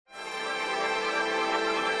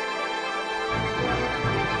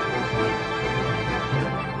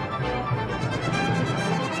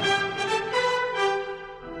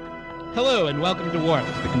Hello and welcome to Warp,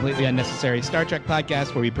 the completely unnecessary Star Trek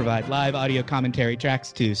podcast where we provide live audio commentary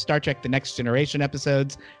tracks to Star Trek The Next Generation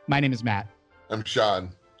episodes. My name is Matt. I'm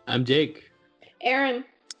Sean. I'm Jake. Aaron.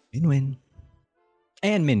 Minwin.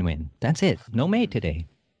 And Minwin. That's it. No May today.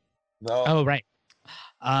 No. Oh, right.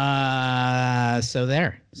 So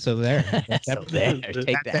there. So there.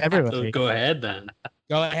 Take that, everybody. So go ahead then.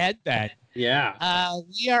 Go ahead then. Yeah.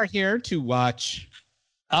 We are here to watch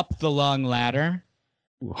Up the Long Ladder.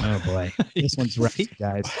 Oh boy, this one's rough,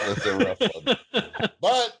 guys. That's a rough one.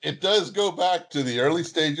 But it does go back to the early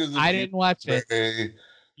stages. I didn't watch it.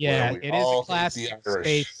 Yeah, it is a classic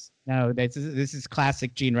space. No, this is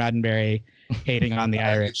classic Gene Roddenberry hating on the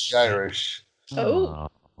Irish. The Irish. Oh.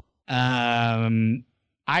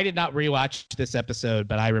 I did not rewatch this episode,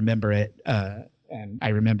 but I remember it, and I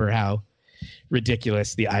remember how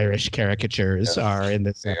ridiculous the Irish caricatures are in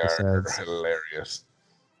this episode. They are hilarious.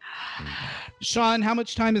 Sean, how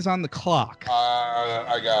much time is on the clock?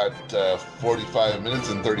 I got 45 minutes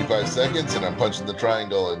and 35 seconds, and I'm punching the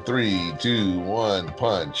triangle in 3, 2, 1,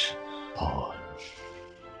 punch.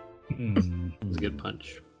 It was a good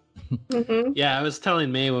punch. Mm-hmm. Yeah, I was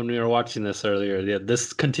telling May when we were watching this earlier, yeah,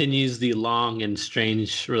 this continues the long and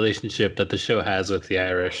strange relationship that the show has with the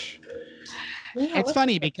Irish. Yeah, It's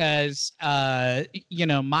funny because,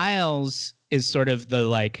 Miles is sort of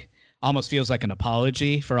the, almost feels like an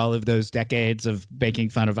apology for all of those decades of making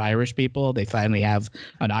fun of Irish people. They finally have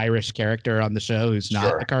an Irish character on the show who's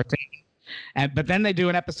not a cartoon. But then they do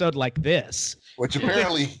an episode like this. Which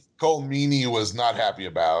apparently Cole Meany was not happy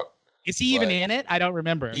about. Is he even in it? I don't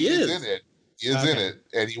remember. He is in it. He is in it,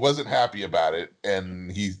 and he wasn't happy about it.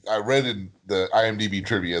 And I read in the IMDb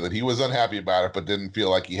trivia that he was unhappy about it, but didn't feel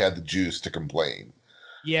like he had the juice to complain.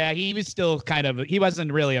 Yeah, he was still he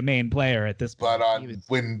wasn't really a main player at this point. But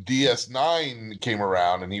when DS9 came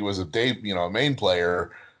around and he was a main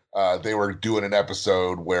player, they were doing an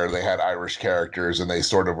episode where they had Irish characters and they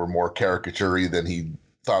sort of were more caricature-y than he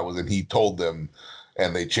thought was, and he told them,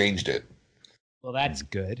 and they changed it. Well, that's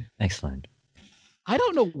good. Excellent. I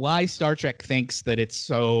don't know why Star Trek thinks that it's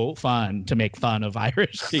so fun to make fun of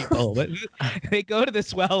Irish people, but they go to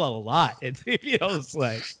this well a lot. It feels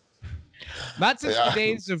like not since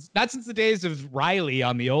the days of Riley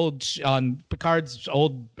on Picard's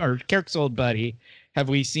old or Kirk's old buddy have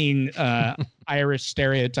we seen Irish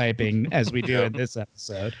stereotyping as we do in this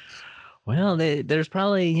episode. Well, there's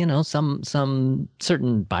probably some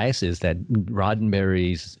certain biases that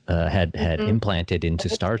Roddenberry's had implanted into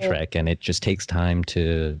Star Trek, and it just takes time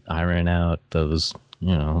to iron out those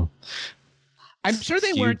I'm sure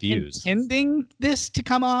they weren't intending this to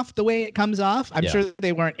come off the way it comes off. I'm sure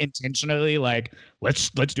they weren't intentionally like, let's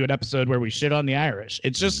do an episode where we shit on the Irish.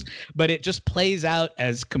 It's just, but it just plays out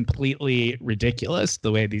as completely ridiculous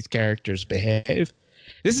the way these characters behave.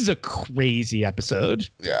 This is a crazy episode.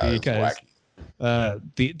 Yeah, because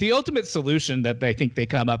the ultimate solution that they think they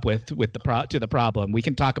come up with the problem. We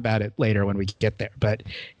can talk about it later when we get there, but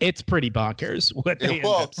it's pretty bonkers what they end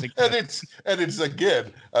up suggesting. And it's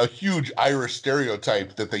again a huge Irish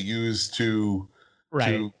stereotype that they use to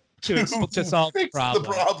solve the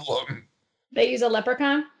problem. They use a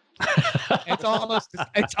leprechaun. It's almost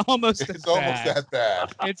that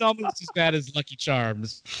bad. It's almost as bad as Lucky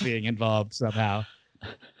Charms being involved somehow.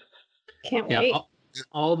 Can't wait.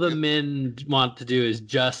 All the men want to do is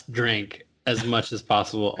just drink as much as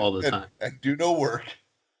possible all the time. And do no work.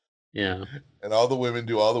 Yeah. And all the women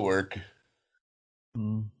do all the work.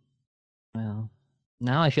 Well,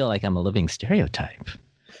 now I feel like I'm a living stereotype.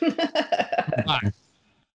 I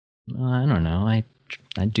don't know. I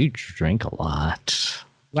do drink a lot.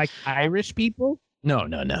 Like Irish people? No.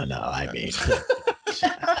 I mean,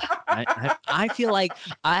 I feel like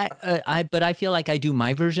I feel like I do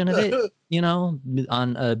my version of it,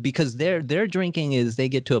 because their drinking is they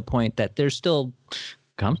get to a point that they're still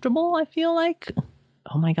comfortable. I feel like,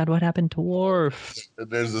 oh my God, what happened to Worf?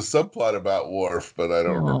 There's a subplot about Worf, but I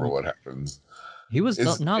don't remember what happens. He was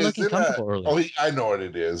not looking comfortable earlier. I know what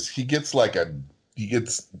it is. He gets like a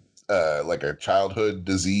childhood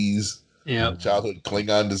disease. Yeah, childhood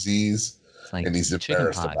Klingon disease, and he's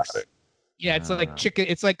embarrassed about it. Yeah, it's like chicken.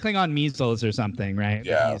 It's like Klingon measles or something, right?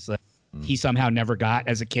 Yeah. He somehow never got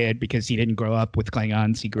as a kid because he didn't grow up with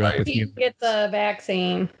Klingons. He grew up with humans. Get the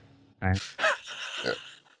vaccine. Right. Yeah.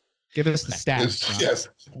 Give us the stats. Yes,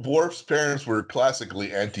 Worf's parents were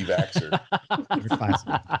classically anti-vaxxer.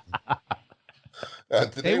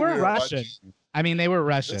 They were Russian. I mean, they were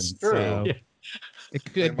Russian. That's true. So it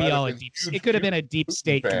could be all it could have been a deep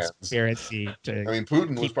state conspiracy.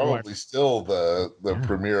 Putin was probably still the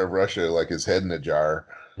premier of Russia, like his head in a jar.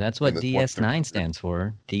 That's what DS9 stands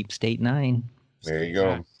for. Deep State 9. There you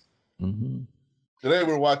go. Mhm. Today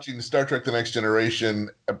we're watching Star Trek The Next Generation,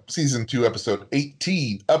 Season 2, Episode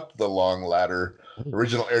 18, Up the Long Ladder.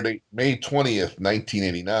 Original air date May 20th,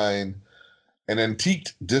 1989. An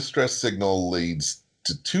antiqued distress signal leads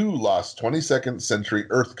to 2 lost 22nd century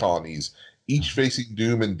Earth colonies, each facing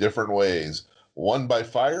doom in different ways. One by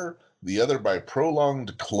fire, the other by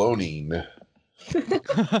prolonged cloning.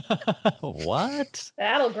 What?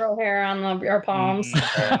 That'll grow hair on your palms.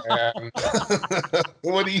 And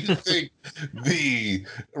what do you think the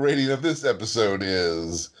rating of this episode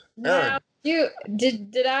is? Now,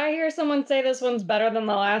 did I hear someone say this one's better than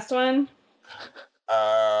the last one?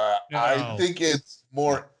 I think it's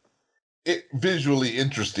more visually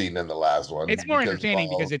interesting than the last one. It's more entertaining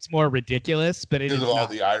because it's more ridiculous, but it is because of all not.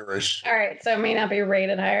 the Irish. All right, so it may not be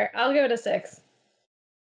rated higher. I'll give it a 6.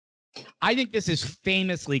 I think this is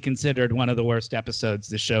famously considered one of the worst episodes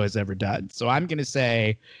the show has ever done. So I'm going to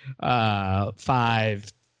say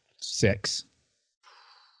 5, 6.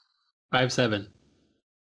 5-7.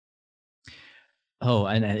 Oh,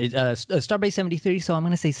 and Starbase 73, so I'm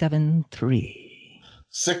going to say 7-3.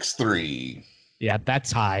 6-3. Yeah,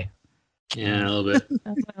 that's high. Yeah, a little bit.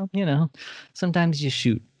 Well, sometimes you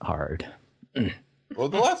shoot hard. Well,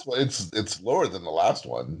 the last one, it's lower than the last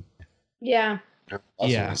one. Yeah. The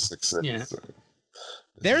last Yeah. one was 6-6. Yeah. So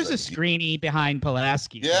There's a Screeny behind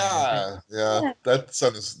Pulaski. Yeah.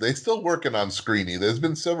 That's they still working on Screeny. There's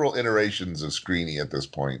been several iterations of Screeny at this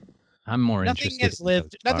point. I'm more Nothing interested. has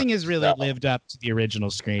lived. Nothing has really No. lived up to the original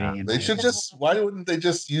Screeny. They should just. Why wouldn't they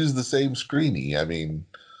just use the same Screeny? I mean,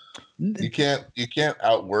 you can't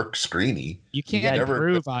outwork Screeny. You can't never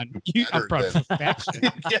improve on better than- perfection.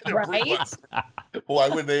 You can't improve Right? on- Why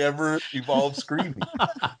would they ever evolve Screeny?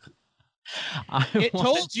 It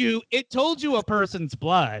told you a person's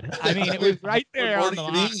blood. I mean, it was right there What on the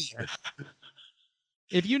more do you line. need?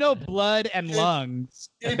 If you know blood and lungs,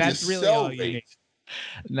 Can't that's you really all you celebrate? need.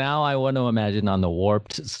 Now I want to imagine on the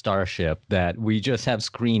warped starship that we just have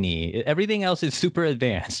Screeny. Everything else is super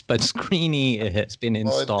advanced, but Screeny has been Well,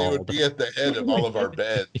 they installed. would be at the head of all of our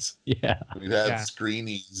beds. Yeah. We've had Yeah.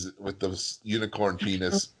 Screenies with the unicorn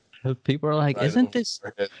penis People are like, right isn't over this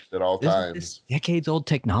our heads at all isn't this times? decades old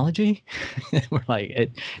technology? We're like,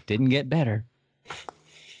 it didn't get better.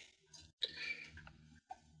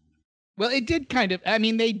 Well, it did kind of. I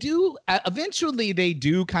mean, they do. Eventually, they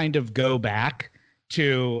do kind of go back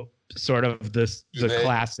to sort of the Do they?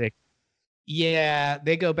 classic. Yeah,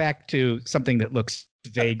 they go back to something that looks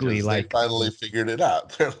vaguely 'Cause like. they finally figured it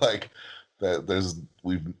out. They're like,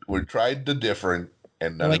 we've tried the different,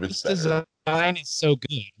 and none Like of it's this better. design is so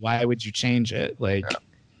good. Why would you change it? Like,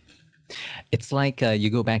 It's like you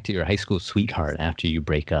go back to your high school sweetheart after you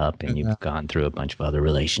break up and you've gone through a bunch of other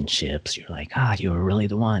relationships. You're like, you were really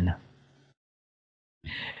the one.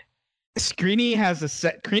 Screeny has a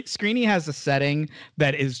Screeny has a setting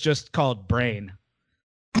that is just called brain.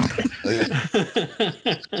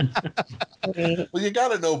 Well, you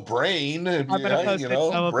got to know brain. I'm gonna post it.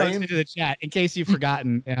 I'm gonna post it to the chat in case you've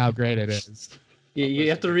forgotten how great it is. You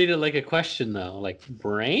have to read it like a question, though. Like,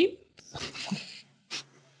 brain?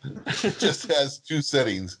 just has 2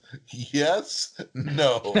 settings. Yes,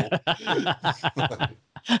 no.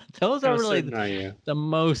 Those are How really certain are you? the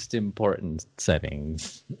most important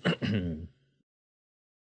settings.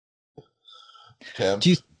 Temp, Do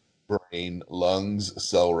you- brain, lungs,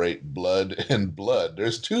 cell rate, blood, and blood.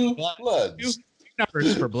 There's 2 bloods. 2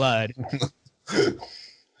 numbers for blood. And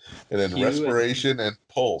then Q and- respiration and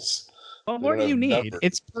pulse. Well, They what do don't you have need? numbers.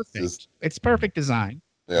 It's perfect. Just- It's perfect design.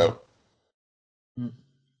 Yep.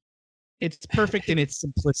 It's perfect in its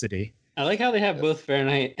simplicity. I like how they have both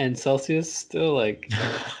Fahrenheit and Celsius still. Like,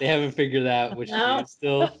 they haven't figured out which No. to use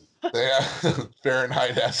still.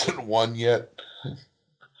 Fahrenheit hasn't won yet.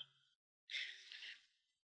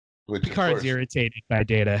 Which, of Picard's course, irritated by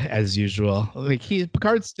Data as usual. Like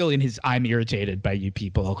Picard's still in his "I'm irritated by you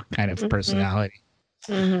people" kind of Mhm. personality.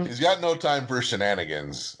 Mhm. he's got no time for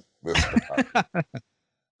shenanigans. This Picard.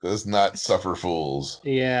 Does not suffer fools.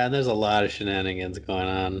 Yeah, there's a lot of shenanigans going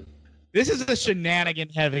on. This is a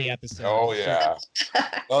shenanigan-heavy episode. Oh yeah.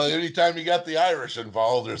 Well, anytime you got the Irish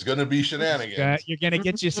involved, there's going to be shenanigans. You're gonna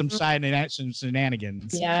get you some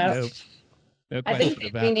shenanigans. Yeah. No I question think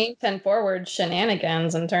about we it. named 10 Forward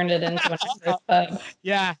Shenanigans and turned it into an Irish pub.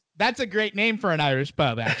 Yeah, that's a great name for an Irish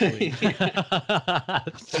pub, actually.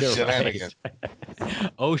 You're Shenanigans.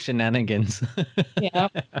 right. Oh, shenanigans. Yeah.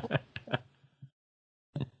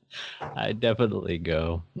 I definitely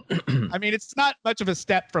go. I mean, it's not much of a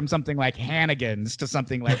step from something like Hannigan's to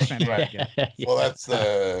something like shenanigans. Well, that's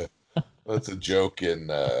a joke in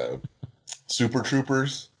Super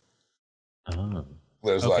Troopers. Oh.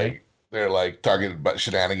 There's Okay. like they're like talking about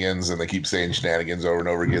shenanigans, and they keep saying shenanigans over and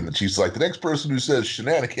over again. The chief's like, the next person who says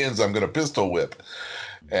shenanigans, I'm gonna pistol whip.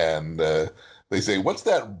 And they say, what's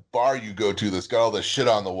that bar you go to that's got all the shit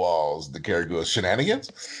on the walls? The character goes,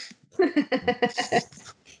 shenanigans.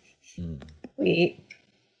 Sweet.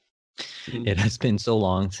 It has been so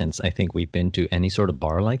long since I think we've been to any sort of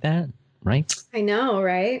bar like that, right? I know,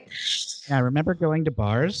 right? Yeah, I remember going to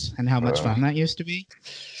bars and how much fun that used to be.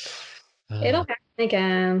 It'll happen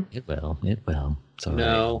again. It will. It will. So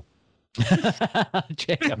No.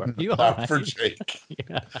 Jacob, are you all Not right? for Jake.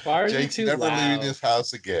 Yeah. Bars are Jake's too never loud. leaving this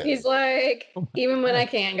house again. He's like, even when I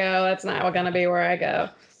can't go, that's not going to be where I go.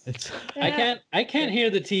 It's, I can't hear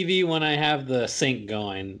the TV when I have the sync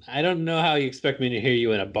going. I don't know how you expect me to hear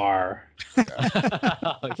you in a bar.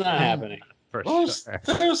 It's not happening. for Well, sure.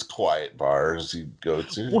 there's quiet bars you go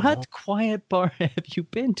to. What quiet bar have you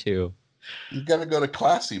been to? You gotta go to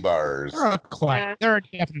classy bars. There are quiet. Yeah. There are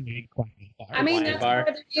definitely quiet bars. I mean, Wine that's bar. part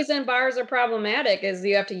of the reason bars are problematic is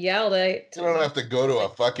you have to yell to You don't have to go to a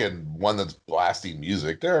fucking one that's blasting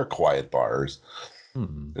music. There are quiet bars.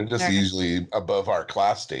 They're just Okay. usually above our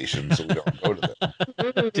class station, so we don't go to them.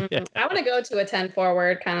 I want to go to a 10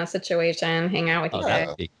 forward kind of situation, hang out with Oh, you guys.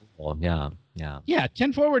 that'd be cool. Yeah, yeah. Yeah,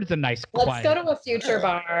 10 forward is a nice Let's quiet. go to a future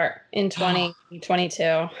bar in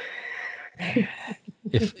 2022.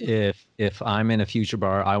 If I'm in a future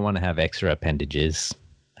bar, I want to have extra appendages.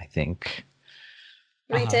 I think.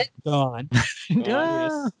 My tip. Go on. Yeah.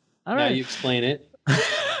 All Now right. you explain it.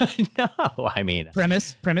 No, I mean,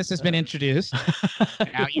 Premise has been introduced.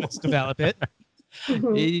 Now you must develop it.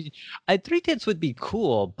 three tips would be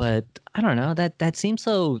cool, but I don't know. That seems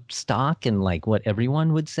so stock and like what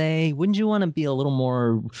everyone would say. Wouldn't you want to be a little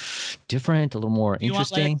more different, a little more You want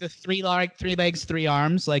interesting? like the three legs, three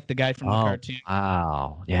arms, like the guy from the cartoon.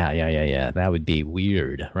 Wow. Yeah. That would be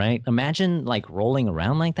weird, right? Imagine like rolling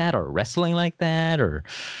around like that or wrestling like that, or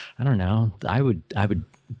I don't know. I would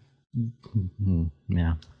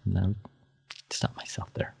yeah. No, stop myself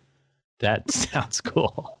there. That sounds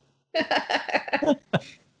cool.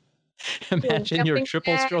 Imagine you're jumping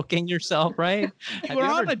triple jack. stroking yourself, right? You were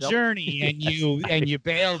on a journey and you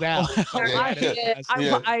bailed out.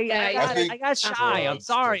 I got shy. I'm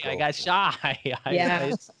sorry. I got shy. Yeah.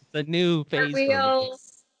 It's the new phase. for me.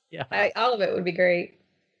 Wheels. Yeah. All of it would be great.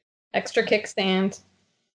 Extra kickstand.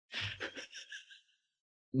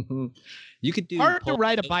 Mhm. You could do Hard to pull-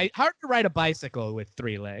 ride a bicycle with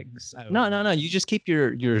three legs. I would No. You just keep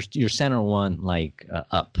your center one like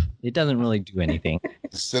up. It doesn't really do anything.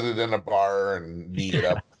 Sit it in a bar and knee it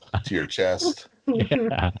up to your chest.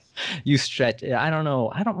 Yeah. You stretch. I don't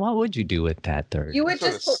know. What would you do with that third? You would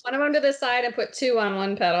Sort just of put one of them to the side and put two on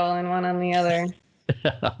one pedal and one on the other.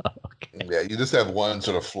 Yeah, you just have one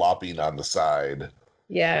sort of flopping on the side.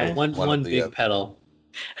 Yeah. One One of the big other. pedal.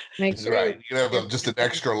 Makes Right. You can have just an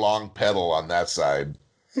extra long pedal on that side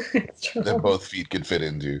that both feet can fit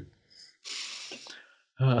into.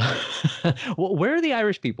 Well, where are the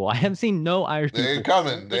Irish people? I have seen no Irish people. They're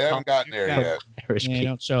coming. They haven't gotten there Yeah. yet. Irish Yeah, you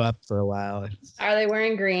people. don't show up for a while. Are they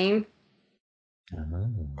wearing green?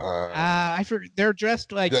 They're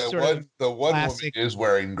dressed like The one woman classic- is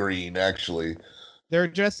wearing green, actually. they're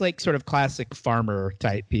dressed like sort of classic farmer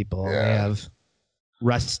type people. They Yeah. have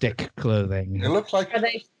rustic clothing. It looks like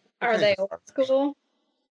Are they old school?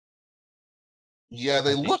 yeah,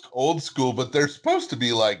 they look old school, but they're supposed to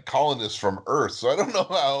be like colonists from Earth. So I don't know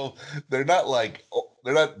how they're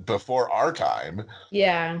not before our time.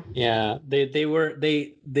 Yeah. Yeah, they were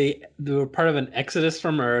part of an exodus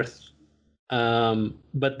from Earth,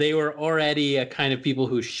 but they were already a kind of people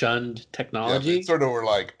who shunned Yeah, technology. they sort of were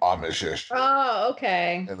like Amishish, Oh,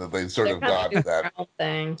 okay. and that they sort They're of kinda got doing that. their own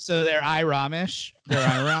thing. So they're Iramish. They're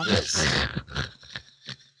Iramish.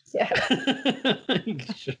 Yeah.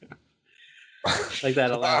 Sure. Like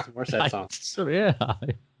that Alanis Morissette song. So, yeah.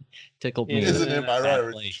 Tickled me. Isn't it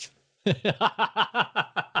Irish?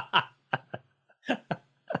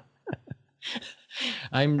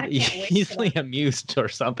 I'm I can't wait for easily that. amused or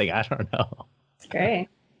something. I don't know. It's great.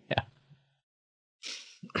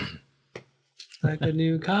 Like a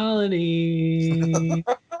new colony,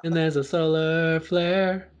 and there's a solar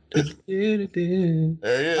flare. Do-do-do-do.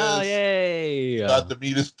 There he is. Oh, yay. Got to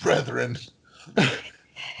meet his brethren.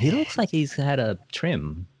 He looks like he's had a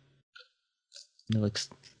trim. He looks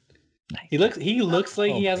nice. He looks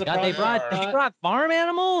like he has a God, they problem. brought farm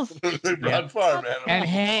animals? They brought farm animals. And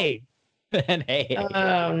hay. And hey.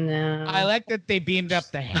 Oh no. I like that they beamed up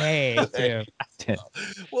the hay too.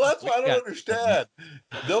 Well, that's what I Yeah. don't understand.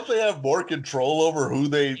 Don't they have more control over who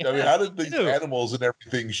they? I mean, how did these do. animals and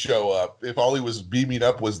everything show up if all he was beaming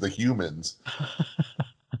up was the humans?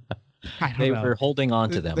 I don't They know. were holding on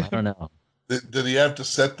to them. I don't know. Did he have to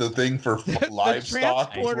set the thing for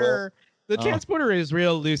livestock as well? The Oh. transporter is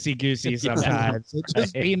real loosey goosey Yeah, sometimes. It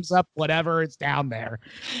just right. beams up whatever is down there.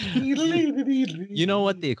 You know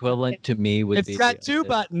what the equivalent to me would be? It's got two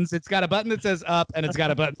buttons. It's got a button that says up, and it's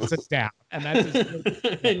got a button that says down, and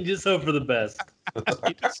that's And just hope for the best.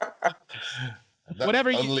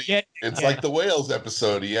 whatever you Only- get. It's like the whales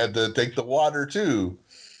episode. He had to take the water too.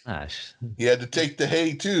 Gosh. He had to take the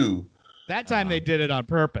hay too. That time they did it on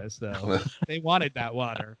purpose, though. They wanted that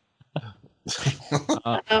water.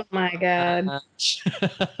 Oh my god.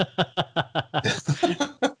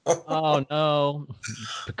 Oh no,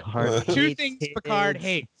 Picard. Two hates things kids. Picard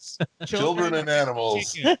hates: Children and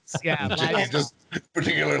animals. chickens. Yeah, livestock. Just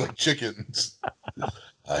particularly chickens.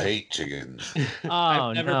 I hate chickens. Oh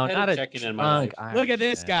I've never no, pet not a a chicken in my life. drunk Look at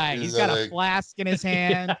this guy. He's got a like- flask in his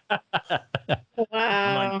hand.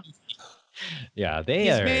 Wow. Yeah, they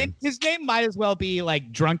His are. name might as well be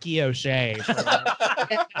like Drunky O'Shea.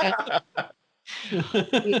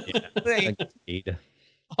 Like, Indeed.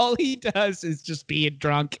 all he does is just be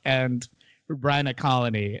drunk and run a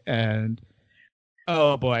colony. And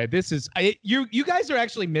oh boy, this is you guys are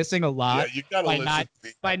actually missing a Yeah, lot you gotta by listen not- to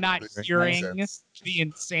the- by not the hearing accents. the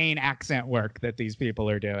insane accent work that these people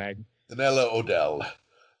are doing. Danella Odell.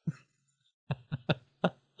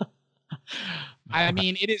 I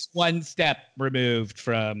mean, it is one step removed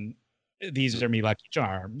from These Are Me Lucky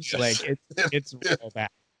Charms. Yes. Like it's real bad.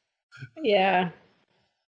 Yeah.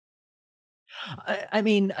 I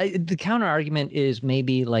mean, the counter argument is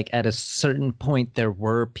maybe like at a certain point there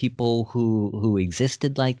were people who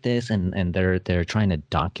existed like this, and they're trying to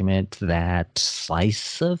document that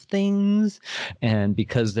slice of things, and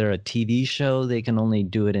because they're a TV show, they can only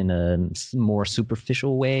do it in a more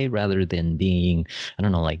superficial way rather than being, I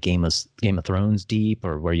don't know, like Game of Thrones deep,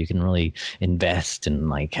 or where you can really invest and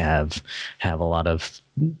like have a lot of,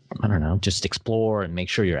 I don't know, just explore and make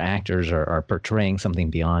sure your actors are portraying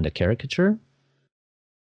something beyond a caricature.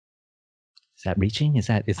 Is that reaching? Is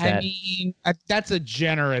that? I mean, that's a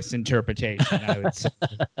generous interpretation, I would say,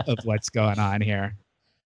 of what's going on here.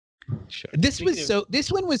 Sure. This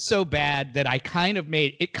one was so bad that it kind of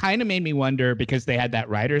made me wonder, because they had that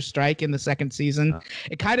writer's strike in the second season.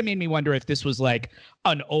 It kind of made me wonder if this was like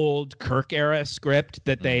an old Kirk era script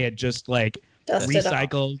that they had just like Dusted off.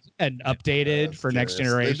 recycled and updated for Next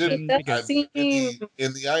curious. They Generation. That because- seems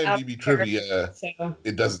In the IMDb trivia, so.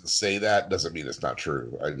 it doesn't say that. Doesn't mean it's not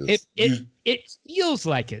true. I just It feels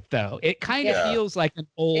like it, though. It kind of Yeah. feels like an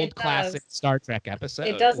old It classic does. Star Trek episode.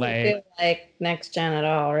 It doesn't like, feel like next gen at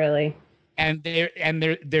all, really. and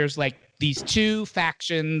there's like these two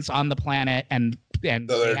factions on the planet, and no, they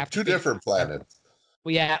they're have two to- different planets.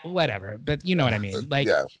 Well, yeah, whatever. But you know what I mean. Like,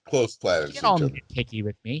 yeah, close planets. get all each other. nitpicky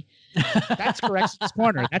with me. That's Corrections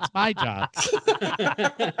Corner. That's my job.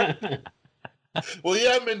 Well, you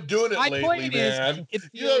haven't been doing it My layly, point is, man. it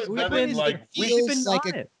You haven't feels, done my it point is like it weeks. feels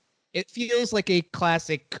like it feels like a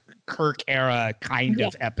classic Kirk era kind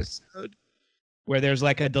of episode where there's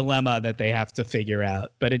like a dilemma that they have to figure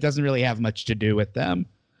out, but it doesn't really have much to do with them.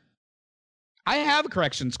 I have a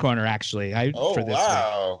Corrections Corner, actually. Oh, for this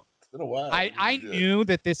wow. It's been a while. I Yeah. knew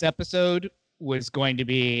that this episode was going to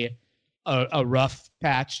be a rough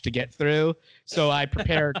patch to get through, so I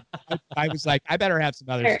prepared. I was like, I better have some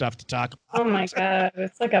other stuff to talk about. Oh my god,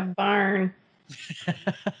 it's like a barn.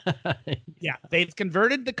 Yeah, they've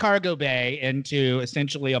converted the cargo bay into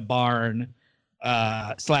essentially a barn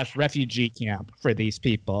 / refugee camp for these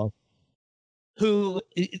people.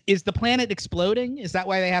 Is the planet exploding? Is that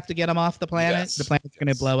why they have to get them off the planet? Yes, The planet's going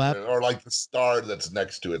to yes. blow up. Or like the star that's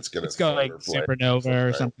next to it's going to It's going supernova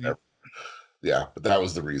or something. Yeah, but that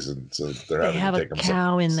was the reason. So they're They having have to a take them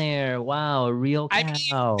cow in there. Wow, a real cow. I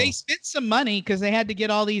mean, they spent some money because they had to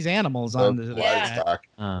get all these animals on the Yeah. livestock.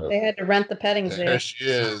 They had to rent the petting zoo. There she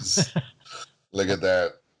is. Look at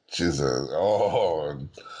that. She's Her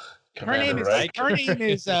name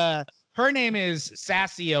is her name is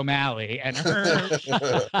Sassy O'Malley, and her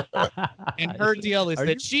deal is Are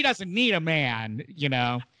that you- she doesn't need a man. You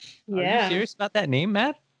know. Are you Yeah. serious about that name,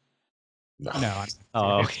 Matt? No. No, I'm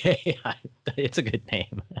Oh, okay. It's a good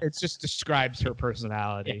name it just describes her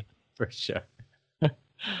personality. for sure.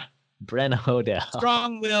 Brenna Odell.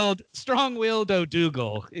 Strong-willed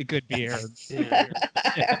O'Dougal. It could be her.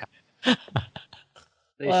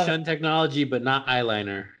 They Love shun technology, but not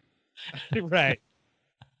eyeliner. Right.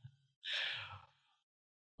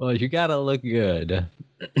 Well, you gotta look good.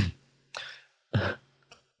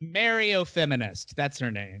 Mario Feminist. That's her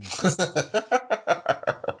name.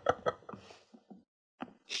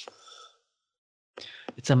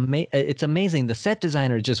 it's amazing. The set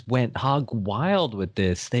designer just went hog wild with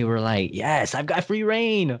this. They were like, "Yes, I've got free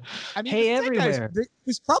reign. I mean, Hey, the set guys, everywhere." it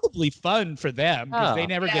was probably fun for them because they Oh.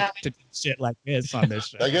 never Yeah. get to do shit like this on this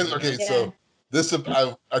show. I guess okay. So this,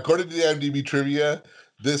 according to the IMDb trivia,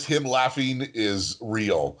 this him laughing is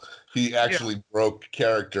real. He actually broke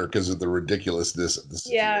character because of the ridiculousness of the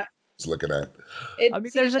situation Yeah. he's looking at. It I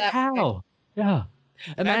mean, there's a seems that way. cow. Yeah.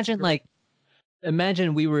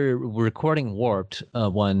 Imagine we were recording Warped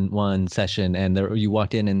one session, and you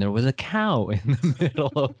walked in, and there was a cow in the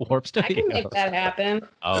middle of Warp I can Studios. make that happen.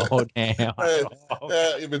 Oh damn!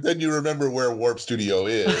 But then you remember where Warp Studio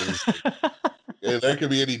is. There could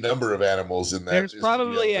be any number of animals in that. There's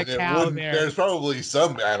probably a cow there. There's probably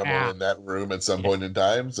some animal Cow. in that room at some point in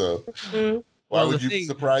time. So Mhm. why Well, would the you be thing-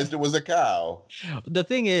 surprised it was a cow? The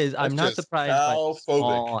thing is, I'm not That's just surprised by cow-phobic.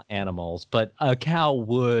 small animals, but a cow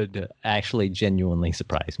would actually genuinely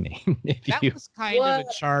surprise me. If That you, was kind of a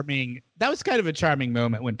What? charming. That was kind of a charming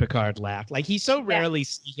moment when Picard laughed. Like he so rarely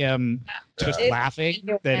see him just Yeah. laughing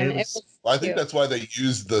that And it was. Well, I think cute. that's why they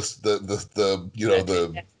used the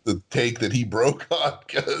take that he broke on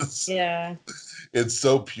because Yeah. it's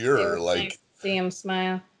so It pure. was Like, nice to see him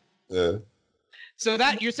smile. So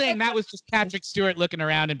that you're saying that was just Patrick Stewart looking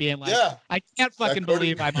around and being like, yeah, I can't fucking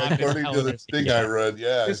believe I'm on this according to the television. thing show. I read.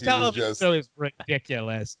 Yeah, This he was television just show is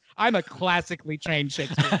ridiculous. I'm a classically trained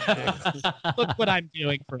Shakespearean. Look what I'm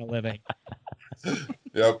doing for a living.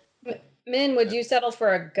 yep. Min, would you settle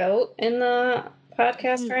for a goat in the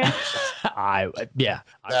podcast ranch?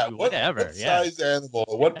 whatever. What Yeah, size animal?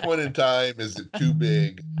 At what point in time is it too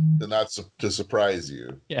big to not to surprise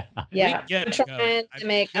you? yeah. Yeah. get I'm a trying goat. to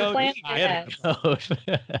make. I'm Goat, planning we get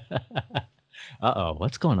ahead. Uh-oh,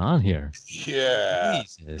 what's going on here? Yeah.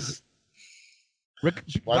 Jesus. Wants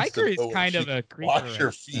to Riker is know when kind of she a creeper. Wash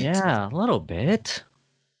your feet. Yeah, a little bit.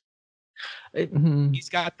 He's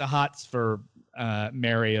got the hots for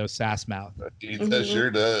Mario Sassmouth. He Mhm.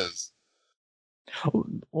 sure does.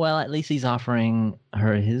 Well, at least he's offering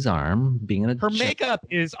her his arm, being a Her makeup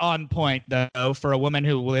is on point though for a woman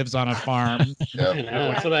who lives on a farm. Yep. I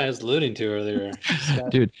know, that's what I was alluding to earlier.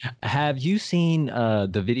 Dude, have you seen the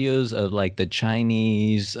videos of like the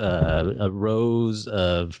Chinese rows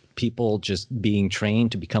of people just being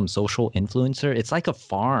trained to become social influencer? It's like a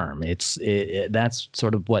farm. That's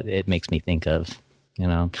sort of what it makes me think of. You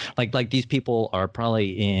know, like these people are probably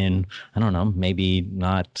in, I don't know, maybe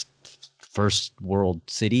not first world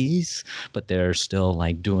cities, but they're still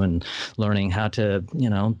like learning how to,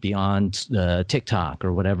 be on TikTok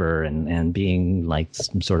or whatever, and being like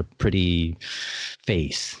some sort of pretty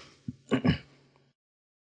face.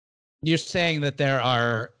 You're saying that there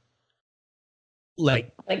are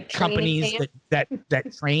like Like companies training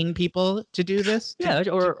that train people to do this? Yeah,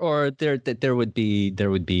 or there would be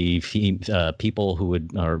people who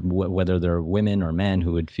would, or whether they're women or men,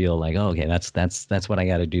 who would feel like, oh, okay, that's what I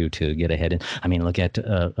got to do to get ahead. And I mean, look at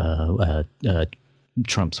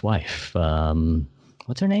Trump's wife.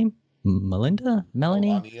 What's her name? Melania.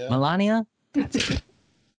 Melania?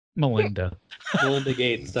 Melinda. Melinda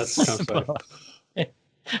Gates, that's Trump's wife.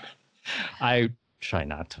 I try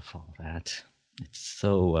not to follow that. It's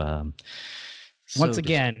so. Once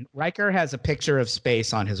again, Riker has a picture of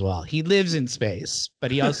space on his wall. He lives in space,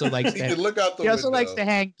 but he also likes He can look out the he also window. likes to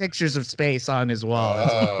hang pictures of space on his wall.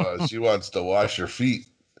 Oh, she wants to wash her feet.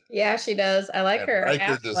 Yeah, she does. I like And her. Riker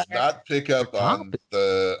ass does letter. not pick up on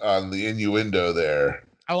the innuendo there.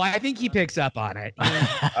 Oh, I think he picks up on it.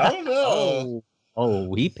 I don't know.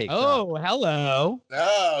 He picked up. Oh, hello.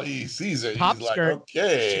 Now he sees it. Top He's like, skirt. She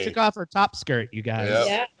okay. took off her top skirt, you guys.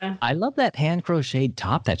 Yeah. Yeah. I love that hand crocheted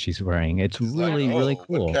top that she's wearing. It's He's like, really, really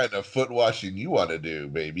cool. What kind of foot washing you want to do,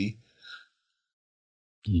 baby?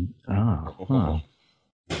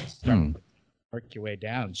 Work your way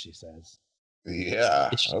down, she says. Yeah.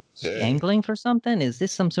 Is she Okay. angling for something? Is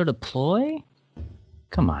this some sort of ploy?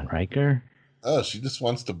 Come on, Riker. Oh, she just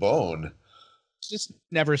wants to bone. She's just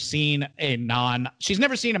never seen she's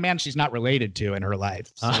never seen a man she's not related to in her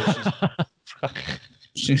life. So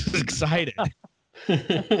she's excited.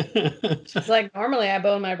 She's like, normally I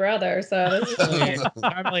bone my brother, so this is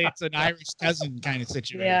Normally it's an Irish cousin kind of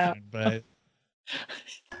situation, Yeah. but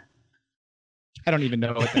I don't even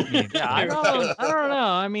know what that means. I don't know.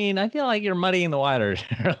 I mean, I feel like you're muddying the water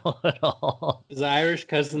here a little. Is the Irish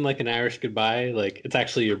cousin like an Irish goodbye? Like it's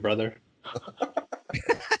actually your brother?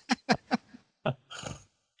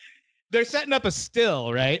 They're setting up a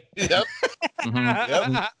still, right? Yep. Mhm.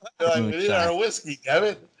 Yep. Like, we need our whiskey, damn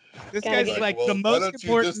it. This Gotta guy's be- like well, the why most don't you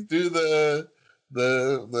important. just do the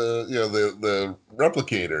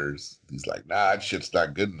replicators? He's like, nah, that shit's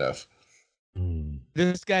not good enough. Mm.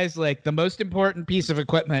 This guy's like, the most important piece of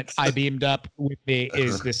equipment I beamed up with me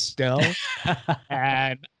is this still,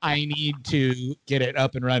 and I need to get it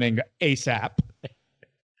up and running ASAP.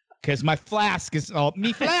 Because my flask is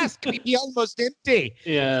be almost empty.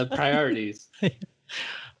 Yeah, priorities.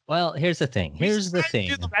 Well, here's the thing. Here's the thing.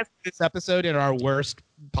 Do the rest of this episode in our worst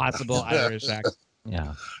possible Irish accent.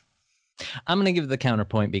 Yeah. I'm gonna give the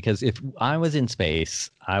counterpoint because if I was in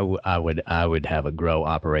space, I would have a grow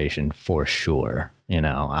operation for sure.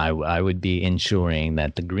 I would be ensuring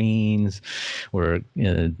that the greens were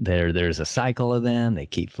there's a cycle of them. They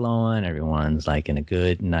keep flowing. Everyone's like in a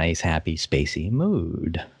good, nice, happy, spacey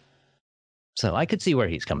mood. So I could see where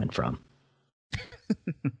he's coming from.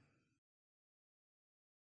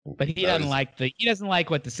 But he doesn't like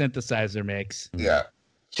what the synthesizer makes. Yeah.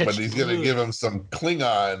 But he's going to give him some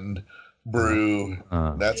Klingon brew.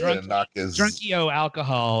 That's going to knock his... Drunkio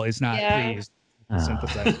alcohol is not pleased.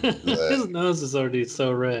 Synthesizer. His nose is already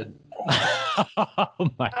so red. Oh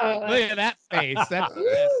my! Look at that face.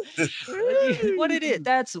 What it is?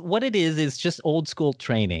 That's what it is. It's just old school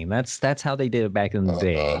training. That's how they did it back in the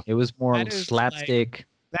day. It was more slapstick.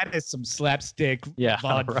 That is some slapstick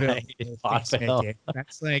vaudeville. Right. Vaudeville.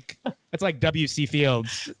 That's like W.C.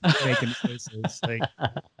 Fields making faces. Like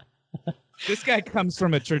this guy comes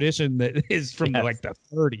from a tradition that is from like the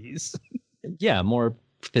 30s. Yeah, more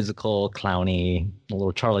physical, clowny, a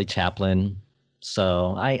little Charlie Chaplin.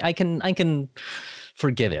 So I can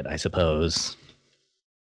forgive it, I suppose.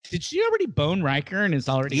 Did she already bone Riker and is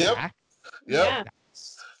already back? Yep.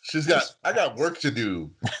 Yeah. I got work to do.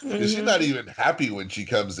 She's not even happy when she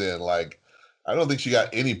comes in. Like, I don't think she got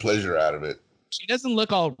any pleasure out of it. She doesn't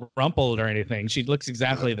look all rumpled or anything. She looks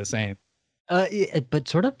exactly the same. But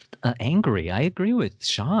sort of angry. I agree with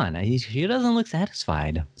Sean. She doesn't look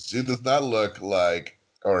satisfied. She does not look like,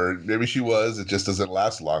 or maybe she was. It just doesn't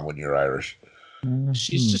last long when you're Irish.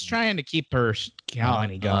 She's just trying to keep her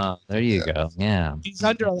colony going. There you go. Yeah. She's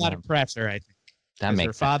under a lot of pressure, I think. That makes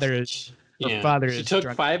her father sense. Her father she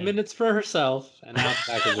took 5 minutes for herself and now it's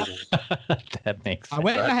back again. That makes sense. I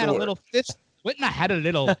went and I had a little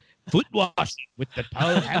foot washing with the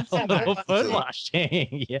towel. A little foot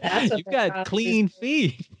washing. Yeah. You got clean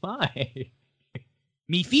feet. My.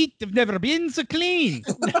 Me feet have never been so clean.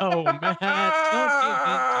 No, Matt. Don't give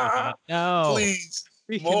in to it. No. Please.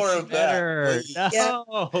 More of that.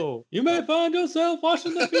 No. You may find yourself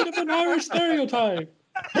washing the feet of an Irish stereotype.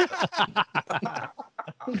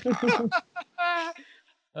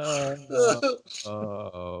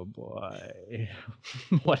 Oh boy.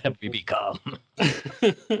 What have we become?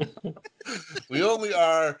 We're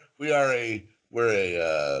a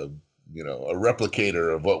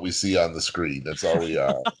replicator of what we see on the screen. That's all we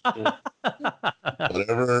are.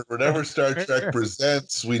 Whatever Star Trek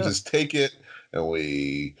presents, we just take it and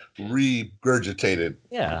we regurgitate it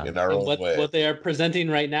in our own way. What they are presenting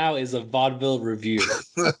right now is a vaudeville review.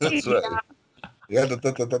 That's right. Well,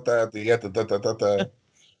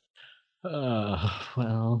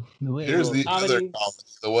 here's the other comment,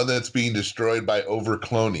 the one that's being destroyed by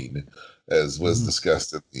overcloning, as was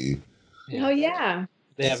discussed at the. Oh yeah.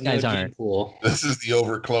 They have no gene pool. This is the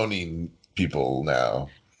overcloning people now.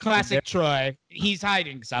 Classic Troy. He's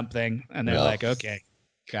hiding something, and they're like, "Okay,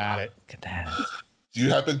 got it." Look at that. Do you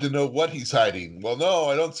happen to know what he's hiding? Well, no,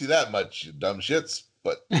 I don't see that much, you dumb shits.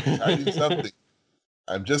 But he's hiding something.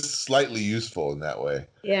 I'm just slightly useful in that way.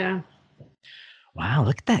 Yeah. Wow,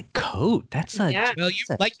 look at that coat. That's a well,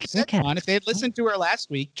 like you said, Juan, if they had listened to her last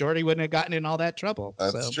week, Geordi wouldn't have gotten in all that trouble.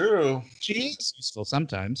 That's true. She's useful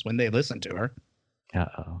sometimes when they listen to her.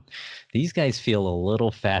 Uh-oh. These guys feel a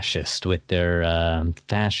little fascist with their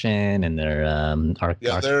fashion and their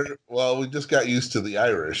well, we just got used to the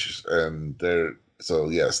Irish, and so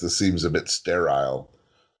yes, this seems a bit sterile.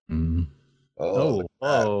 Mm. Because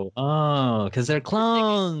they're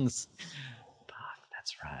clones.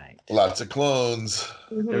 That's right. Lots of clones.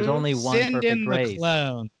 Mm-hmm. There's only one Send perfect in race. The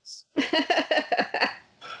clones.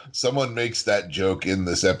 Someone makes that joke in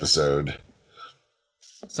this episode.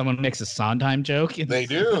 Someone makes a Sondheim joke. They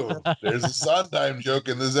do. There's a Sondheim joke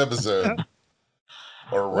in this episode.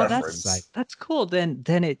 Or reference. That's cool. Then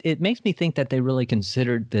it makes me think that they really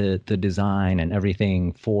considered the design and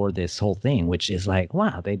everything for this whole thing, which is like,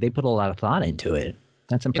 wow, they put a lot of thought into it.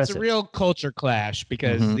 That's impressive. It's a real culture clash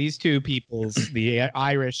because these two peoples, the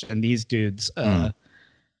Irish and these dudes,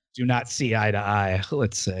 do not see eye to eye,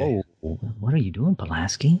 let's say. Oh, what are you doing,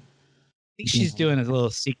 Pulaski? I think she's doing a little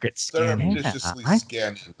secret scanning. Surreptitiously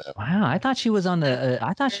scanning them. Wow, I thought she was on the.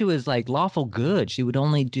 I thought she was like lawful good. She would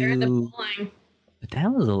only do. But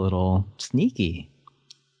that was a little sneaky.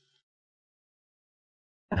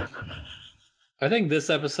 I think this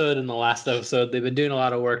episode and the last episode, they've been doing a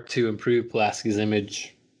lot of work to improve Pulaski's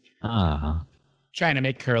image. Trying to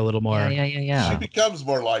make her a little more. Yeah. She becomes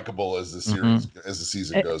more likable as the series as the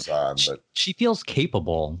season goes on, but She feels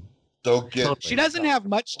capable. don't get. She doesn't have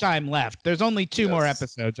much time left. There's only 2 more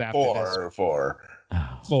episodes after this. Four.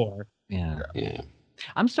 4. Yeah. Yeah.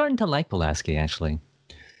 I'm starting to like Pulaski, actually.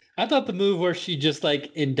 I thought the move where she just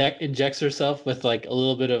like injects herself with like a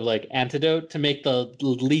little bit of like antidote to make the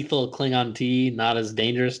lethal Klingon tea not as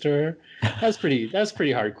dangerous to her. That's pretty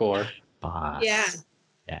hardcore. Boss. Yeah.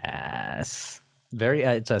 Yes. Very.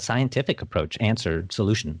 It's a scientific approach,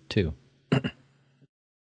 solution too.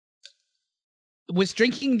 Was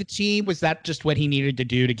drinking the tea, was that just what he needed to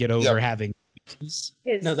do to get over having?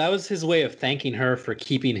 No, that was his way of thanking her for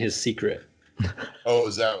keeping his secret. Oh,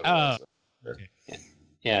 is that what it was? Okay.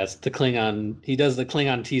 Yeah, it's the Klingon. He does the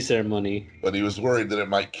Klingon tea ceremony. But he was worried that it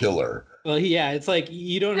might kill her. Well, it's like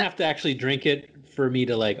you don't have to actually drink it for me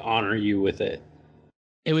to like honor you with it.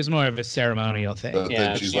 It was more of a ceremonial thing. But Yeah,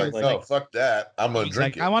 then she's she like, was no, like- fuck that. I'm going to He's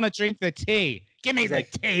drink like, it. I want to drink the tea. Give me He's the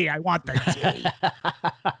like- tea. I want the tea.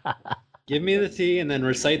 Give me the tea and then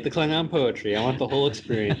recite the Klingon poetry. I want the whole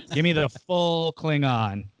experience. Give me the full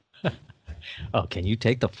Klingon. Oh, can you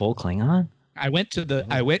take the full Klingon? I went to the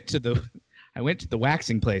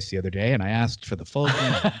waxing place the other day and I asked for the full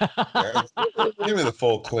Klingon. Yeah. Give me the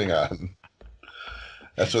full Klingon.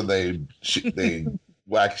 That's when they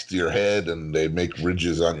waxed your head and they make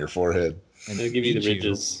ridges on your forehead. And they'll give you the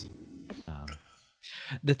ridges.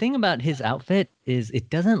 The thing about his outfit is it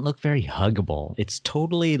doesn't look very huggable. It's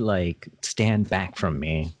totally like stand back from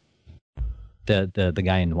me. The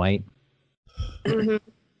guy in white.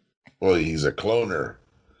 Well, he's a cloner.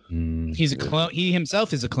 He's a clone. He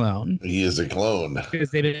himself is a clone He is a clone.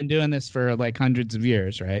 because they've been doing this for like hundreds of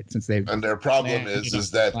years, right? Since they've And their problem landed is on the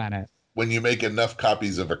that planet. when you make enough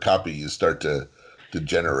copies of a copy, you start to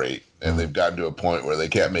degenerate. And they've gotten to a point where they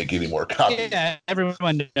can't make any more copies. Yeah,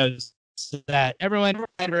 everyone knows that. Everyone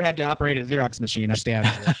ever had to operate a Xerox machine understands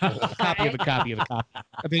that a copy of a copy of a copy.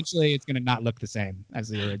 Eventually, it's going to not look the same as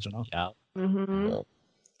the original. Yeah.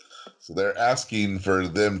 So they're asking for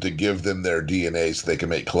them to give them their DNA so they can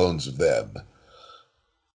make clones of them.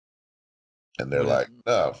 And they're like,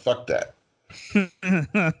 no, fuck that.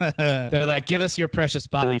 They're like, give us your precious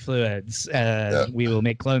bodily fluids. We will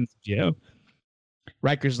make clones of you.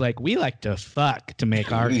 Riker's like, we like to fuck to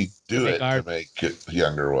make our We do it our to make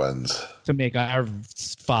younger ones.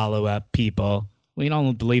 follow-up people. We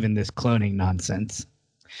don't believe in this cloning nonsense.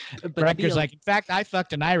 Riker's like, in fact, I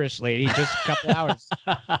fucked an Irish lady just a couple hours.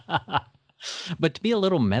 But to be a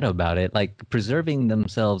little meta about it, like preserving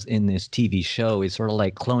themselves in this TV show is sort of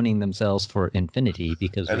like cloning themselves for infinity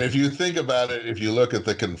because. And if you think about it, if you look at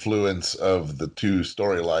the confluence of the two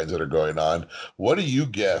storylines that are going on, what do you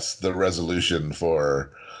guess the resolution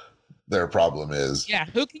for their problem is? Yeah,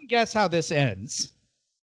 who can guess how this ends?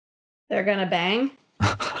 They're gonna bang.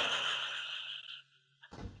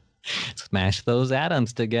 Smash those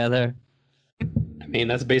atoms together. I mean,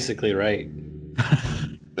 that's basically right.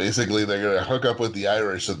 Basically, they're going to hook up with the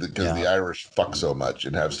Irish because the Irish fuck so much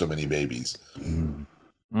and have so many babies.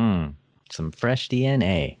 Some fresh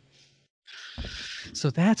DNA. So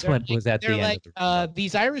that's what was at the They're end. like, Of the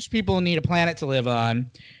these Irish people need a planet to live on,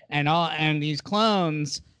 and these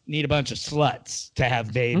clones need a bunch of sluts to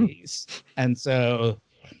have babies, and so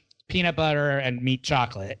peanut butter and meat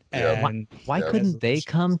chocolate. Yeah. And Why couldn't they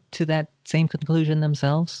come to that same conclusion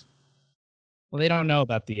themselves? well, they don't know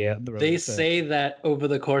about the They say that over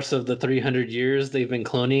the course of the 300 years they've been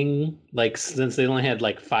cloning, like since they only had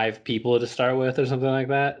like 5 people to start with or something like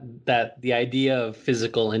that, that the idea of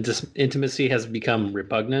physical intimacy has become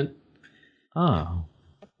repugnant. Oh.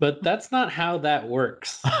 But that's not how that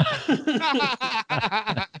works.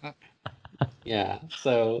 Yeah,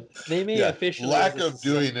 so they may officially... Lack of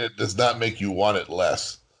doing it does not make you want it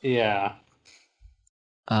less. Yeah.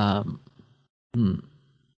 But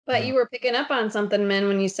you were picking up on something, Min,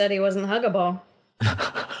 when you said he wasn't huggable.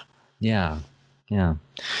 Yeah. No,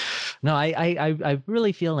 I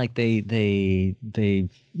really feel like they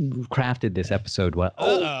crafted this episode well.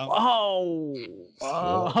 Oh,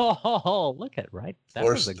 look at right. That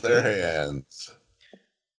was Force a their good- hands.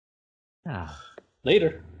 Yeah.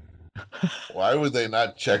 Later. Why would they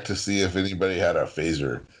not check to see if anybody had a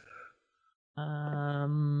phaser?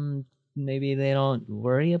 Maybe they don't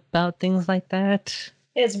worry about things like that.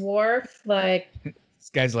 Is Worf like? This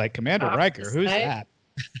guy's like, Commander Off Riker, the who's side?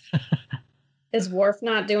 that? Is Worf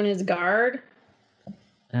not doing his guard?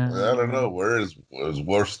 I don't know. Where is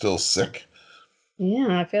Worf still sick?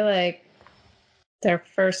 Yeah, I feel like their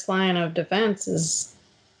first line of defense is.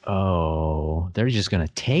 Oh, they're just gonna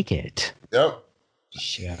take it. Yep.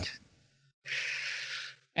 Shit.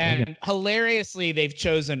 And hilariously, they've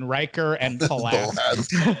chosen Riker and The Pulaski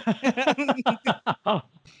last- as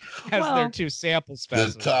their Well, two sample the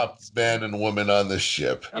specimens. top man and woman on the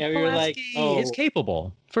ship. Yeah, we were like, Pulaski is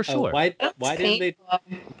capable for sure. Why That's didn't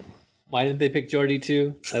they pick Geordi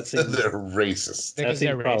too? That seems They're racist. Because seems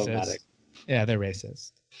they're problematic. racist. Yeah, they're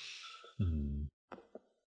racist. Hmm.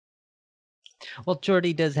 Well,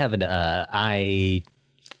 Geordi does have an eye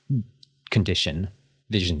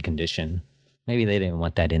vision condition. Maybe they didn't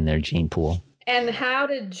want that in their gene pool. And how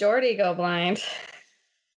did Jordy go blind?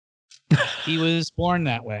 He was born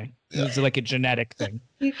that way. It was like a genetic thing.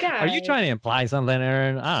 You guys. Are you trying to imply something,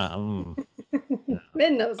 Aaron?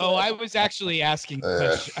 Min knows. Oh, this. I was actually answering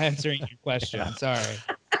your question. Sorry.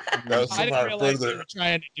 That was I didn't somehow realize you further were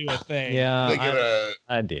trying to do a thing. Yeah, making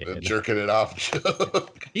I a did. jerking it off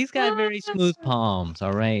joke. He's got very smooth palms,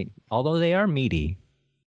 all right. Although they are meaty.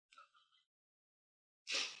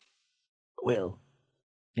 Will.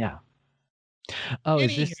 Yeah. Oh,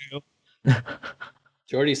 is this? Anywho,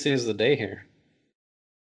 Geordi saves the day here.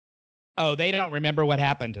 oh, they don't remember what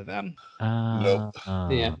happened to them. Nope.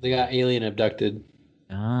 Yeah, they got alien abducted.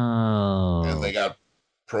 Oh. And they got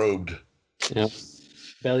probed. Yep.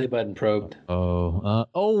 Belly button probed. Oh.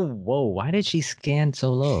 Whoa. Why did she scan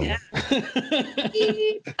so low? He's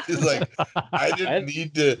like, I didn't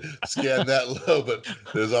need to scan that low, but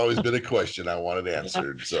there's always been a question I wanted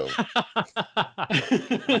answered. So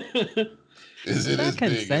is it that as big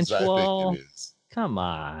as I consensual? think it is? Come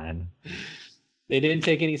on. They didn't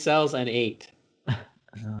take any cells and ate.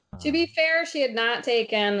 To be fair, she had not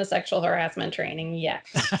taken the sexual harassment training yet.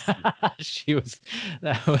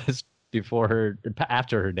 That was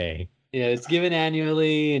after her day. Yeah, it's given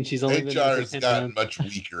annually, and she's only been there HR for has 10 gotten months. much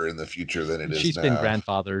weaker in the future than it is She's now. been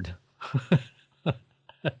grandfathered.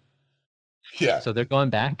 Yeah. So they're going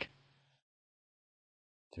back?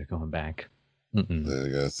 They're going back. Mm-mm. They're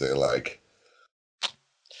going to say, like,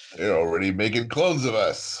 they're already making clones of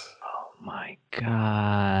us. Oh my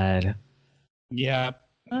god. Yeah.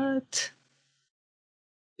 What?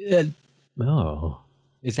 Oh.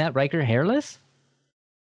 Is that Riker hairless?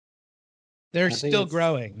 They're I think still it's-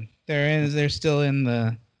 growing. They're still in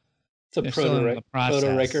the. It's a They're still in the process.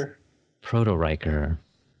 proto-Riker. Proto Riker.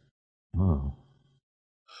 Oh.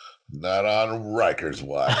 Not on Riker's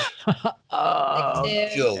watch. Oh.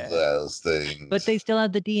 Dude. Kill those things. But they still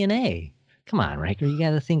have the DNA. Come on, Riker. You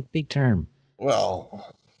got to think big term.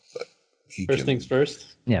 Well, he First can things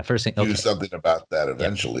first. Yeah, first thing. do Okay. something about that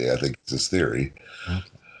eventually. I think it's his theory.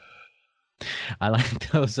 I like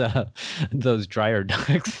those dryer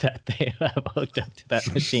ducts that they have hooked up to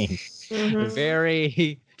that machine. Mhm.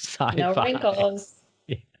 Very sci-fi. No wrinkles.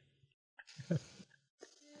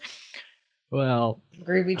 Well,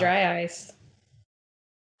 Groovy dry ice.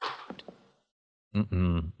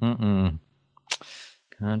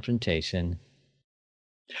 Confrontation.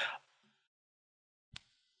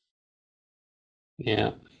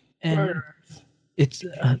 Yeah. And it's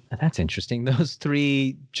that's interesting. Those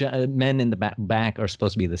three men in the back are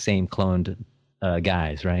supposed to be the same cloned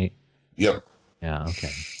guys, right? Yep. Yeah.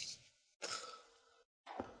 Okay.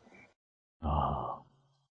 Oh.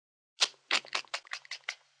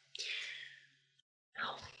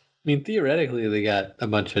 I mean, theoretically, they got a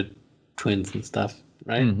bunch of twins and stuff,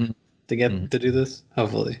 right? Mhm. To get Mhm. to do this,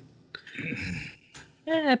 hopefully.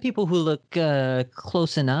 People who look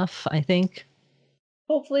close enough, I think.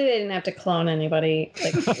 Hopefully, they didn't have to clone anybody.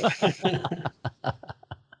 Like,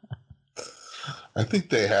 I think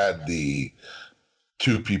they had the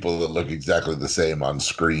two people that look exactly the same on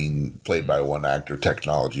screen, played by one actor,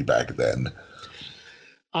 technology back then.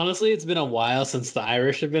 Honestly, it's been a while since the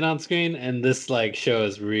Irish have been on screen, and this show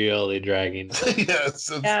is really dragging. It's Yes,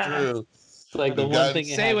 it's Yeah. true. like the You one guys thing.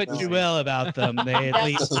 it Say has what you going. will about them. They at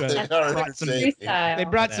least They are brought some. entertaining. freestyle. They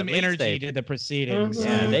brought At some least energy they- to the proceedings. Mhm.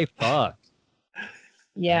 Yeah, they fuck.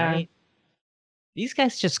 yeah. Right? These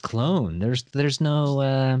guys just clone. There's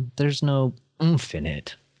no oomph in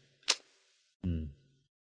it.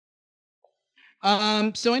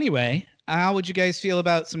 So anyway, how would you guys feel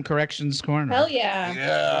about some corrections corner? Hell yeah.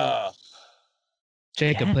 Yeah.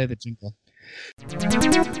 Jacob, Yeah. play the jingle.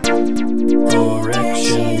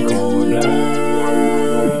 Correction corner.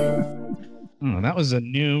 Oh, that was a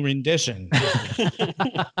new rendition. That's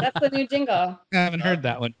the new jingle. I haven't heard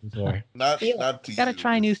that one before. Not Feel it. not to Gotta you,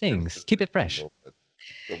 try new it's things. just Keep it fresh. but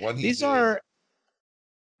the one he These did- are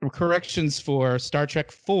corrections for Star Trek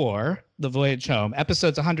IV, The Voyage Home,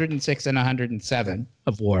 episodes 106 and 107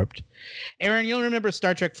 of Warped. Aaron, you'll remember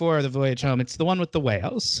Star Trek IV, The Voyage Home. It's the one with the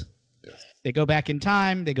whales. Yes. They go back in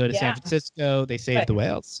time. They go to San Yeah. Francisco. They save Right. the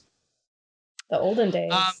whales. The olden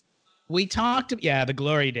days. We talked, yeah, the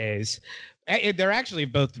glory days. They're actually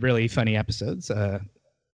both really funny episodes. I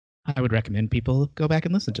would recommend people go back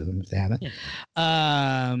and listen to them if they haven't.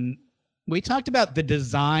 Yeah. We talked about the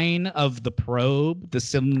design of the probe, the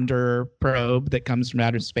cylinder probe that comes from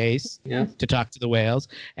outer space to talk to the whales.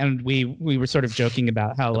 And we were sort of joking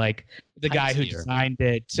about how, like, the guy who designed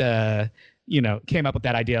it, came up with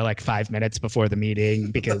that idea like 5 minutes before the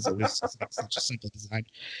meeting because it was just, like, such a simple design.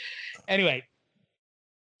 Anyway,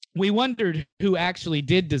 we wondered who actually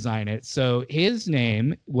did design it. So his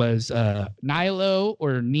name was Nilo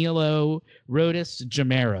Rodis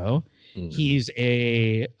Jamero. He's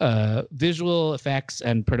a visual effects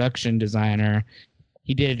and production designer.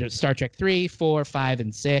 He did Star Trek 3, 4, 5,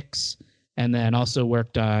 and 6, and then also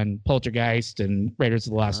worked on Poltergeist and Raiders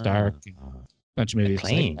of the Lost Ark, a bunch of movies.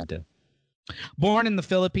 Born in the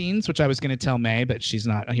Philippines, which I was going to tell May, but she's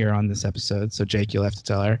not here on this episode, so Jake, you'll have to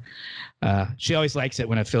tell her. She always likes it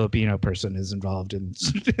when a Filipino person is involved in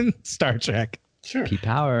Star Trek. Sure.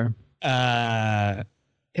 P-Power.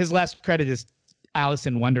 His last credit is Alice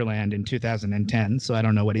in Wonderland in 2010, so I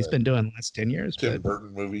don't know what he's been doing the last 10 years. Tim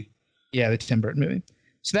Burton movie. Yeah, the Tim Burton movie.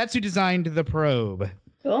 So that's who designed the probe.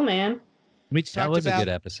 Cool, man. That was a good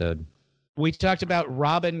episode. We talked about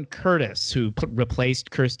Robin Curtis, who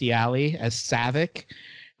replaced Kirstie Alley as Saavik.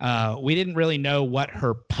 We didn't really know what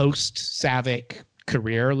her post-Saavik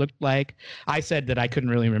career looked like. I said that I couldn't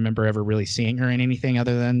really remember ever really seeing her in anything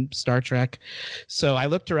other than Star Trek. So I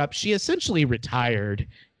looked her up. She essentially retired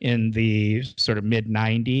in the sort of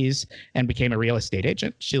mid-90s and became a real estate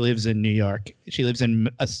agent. She lives in New York. She lives in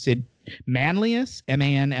Manlius,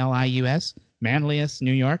 Manlius, Manlius,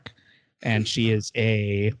 New York. And she is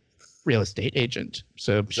a real estate agent.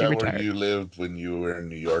 So she retired. Is that where you lived when you were in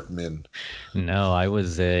New York, Min? No, I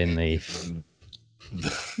was in the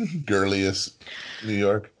girliest New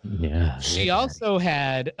York. Yeah. She also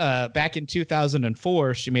had back in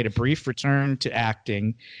 2004, she made a brief return to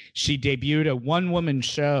acting. She debuted a one-woman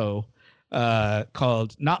show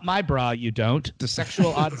called Not My Bra You Don't, The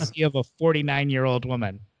Sexual Odyssey of a 49-Year-Old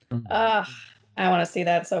Woman. I want to see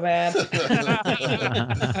that so bad.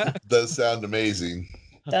 Does sound amazing.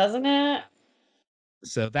 Doesn't it?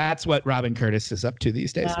 So that's what Robin Curtis is up to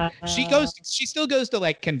these days. She still goes to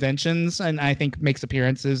like conventions and I think makes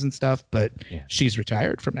appearances and stuff, but she's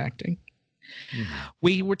retired from acting. Mm-hmm.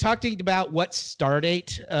 We were talking about what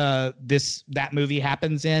stardate that movie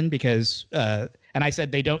happens in because and I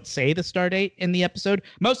said they don't say the stardate in the episode.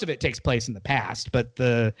 Most of it takes place in the past, but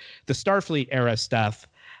the Starfleet era stuff,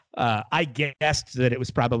 I guessed that it was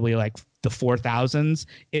probably like the 4000s.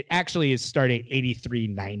 It actually is stardate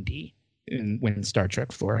 8390. When Star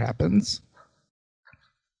Trek 4 happens.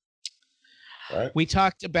 Right. We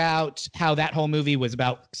talked about how that whole movie was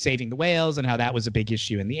about saving the whales and how that was a big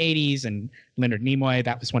issue in the 80s. And Leonard Nimoy,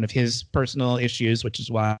 that was one of his personal issues, which is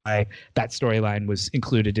why that storyline was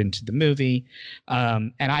included into the movie.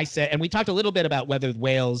 And we talked a little bit about whether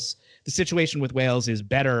the situation with whales is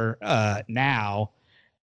better now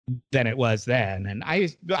than it was then. And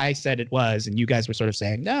I said it was, and you guys were sort of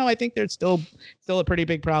saying, no, I think there's still a pretty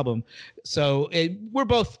big problem. So we're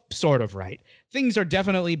both sort of right. Things are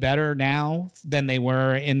definitely better now than they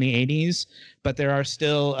were in the 80s, but there are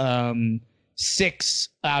still 6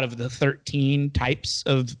 out of the 13 types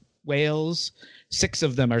of whales. 6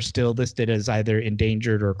 of them are still listed as either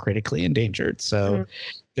endangered or critically endangered. So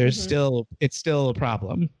it's still a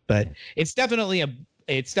problem, but it's definitely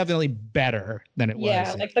better than it was.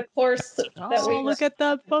 Yeah, like the course look at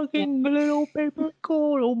that fucking little paper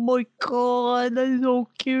coat. Oh my god, that's so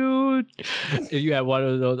cute. If you had one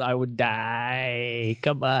of those, I would die.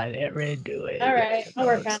 Come on, Erin, do it. All right, I'll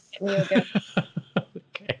work on it. You again.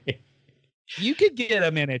 Okay. You could get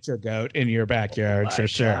a miniature goat in your backyard for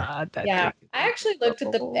sure. Yeah, I actually looked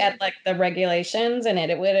at the regulations, and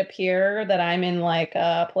it would appear that I'm in like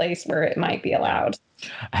a place where it might be allowed.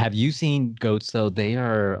 Have you seen goats though? They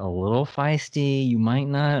are a little feisty. You might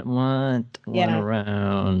not want one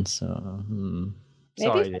around. So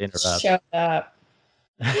sorry to interrupt. Showed up.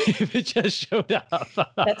 If it just showed up.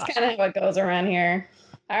 That's kind of how it goes around here.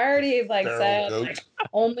 I already said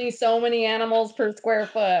only so many animals per square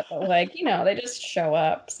foot, but they just show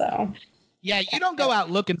up. So yeah, you don't go out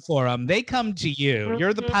looking for them; they come to you.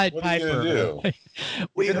 You're the Pied Piper.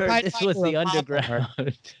 We heard this was the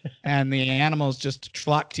underground, and the animals just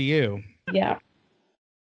flock to you. Yeah.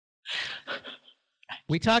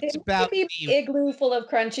 We talked about the igloo full of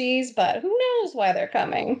crunchies, but who knows why they're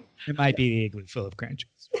coming? It might be the igloo full of crunchies.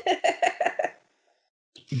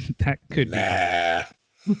 That could be. Nah.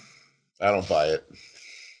 I don't buy it.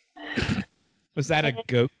 Was that a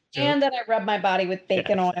goat joke? And that I rub my body with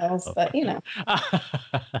bacon oils, but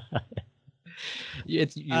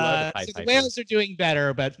You are the Pied so the Piper. whales are doing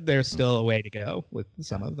better, but there's still a way to go with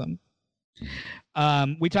some of them.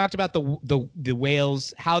 We talked about the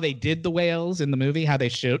whales, how they did the whales in the movie, how they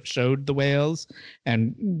showed the whales,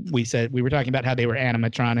 and we were talking about how they were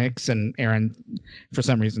animatronics, and Aaron, for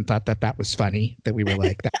some reason, thought that was funny that we were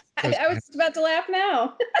like that. I was about to laugh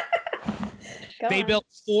now. They built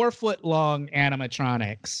 4-foot long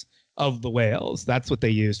animatronics of the whales. That's what they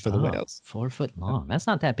used for the whales. 4 foot long. That's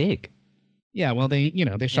not that big. Yeah, well, they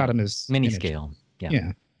shot them as mini miniature. scale.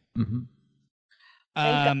 Yeah.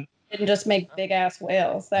 Mm-hmm. Didn't just make big ass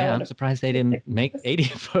whales. I'm surprised they didn't make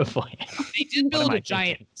 80-foot whales. They did build a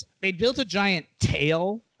giant. They built a giant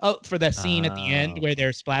tail for the scene at the end where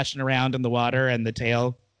they're splashing around in the water and the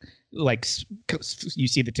tail, like you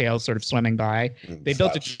see the tail sort of swimming by. They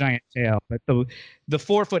built a giant tail, but the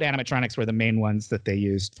 4-foot animatronics were the main ones that they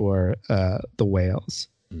used for the whales.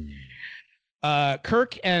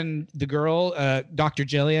 Kirk and the girl, Dr.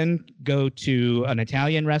 Jillian, go to an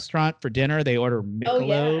Italian restaurant for dinner. They order Michelob. Oh,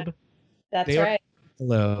 yeah. That's right.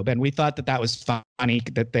 Michelob, and we thought that was funny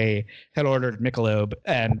that they had ordered Michelob,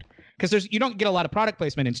 and because you don't get a lot of product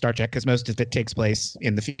placement in Star Trek because most of it takes place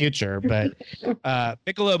in the future. But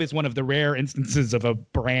Michelob is one of the rare instances of a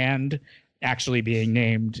brand actually being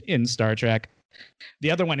named in Star Trek. The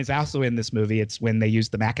other one is also in this movie. It's when they use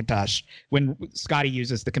the Macintosh, when Scotty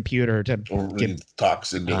uses the computer to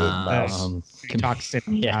talks into the mouse. Talks in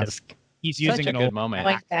the mouse. He's using an old moment.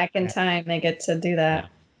 Like back in time, they get to do that.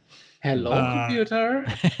 Hello, computer.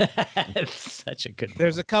 Such a good.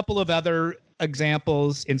 There's a couple of other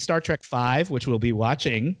examples in Star Trek V, which we'll be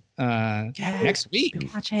watching next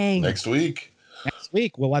week. Next week. Next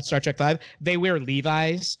week, we'll watch Star Trek V. They wear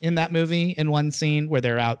Levi's in that movie in one scene where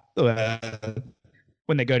they're out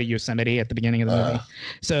when they go to Yosemite at the beginning of the movie.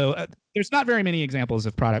 So there's not very many examples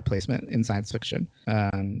of product placement in science fiction,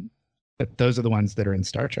 but those are the ones that are in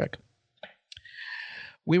Star Trek.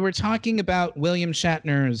 We were talking about William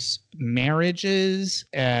Shatner's marriages,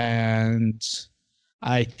 and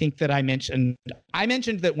I think that I mentioned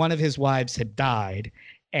that one of his wives had died,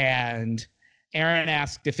 and Aaron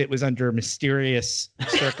asked if it was under mysterious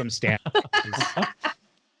circumstances.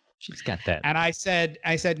 She's got that. And I said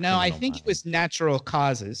no, I think it was natural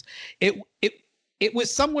causes. It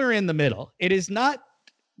was somewhere in the middle. It is not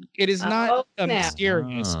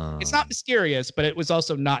mysterious. It's not mysterious, but it was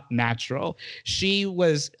also not natural. She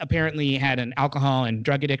was apparently had an alcohol and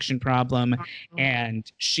drug addiction problem,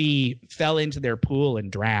 and she fell into their pool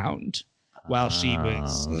and drowned while she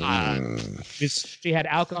was she had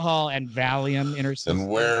alcohol and Valium in her system. And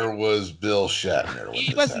where was Bill Shatner when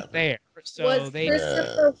he wasn't happened? there? So was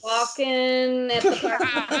Christopher Walken at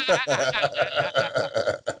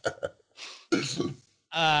the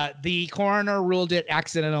the coroner ruled it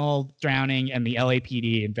accidental drowning, and the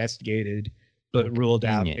LAPD investigated, but ruled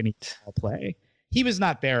out any foul play. He was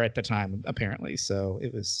not there at the time, apparently, so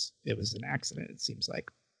it was an accident. It seems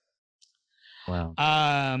like. Wow.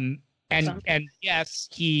 And yes,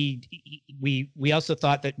 we also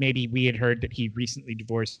thought that maybe we had heard that he recently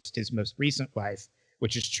divorced his most recent wife,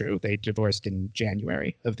 which is true. They divorced in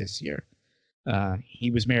January of this year.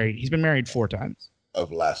 He was married. He's been married 4 times.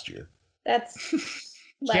 Of last year. That's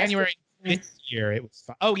January this year. It was.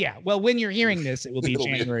 Oh yeah. Well, when you're hearing this, it will be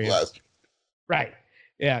January. Last year. Right.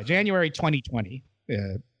 Yeah. January 2020.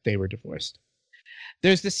 They were divorced.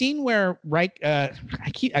 There's the scene where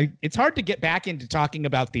it's hard to get back into talking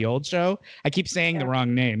about the old show. I keep saying the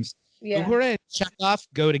wrong names. Yeah. Uhura and Chekhov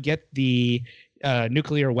go to get the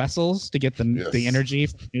nuclear vessels to get the energy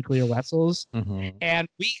from nuclear vessels. Mm-hmm. And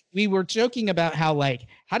we were joking about how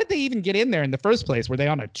did they even get in there in the first place? Were they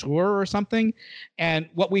on a tour or something? And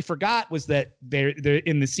what we forgot was that they're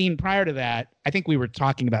in the scene prior to that, I think we were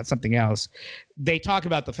talking about something else. They talk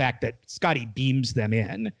about the fact that Scotty beams them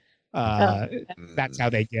in. That's how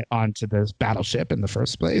they get onto this battleship in the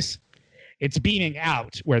first place. It's beaming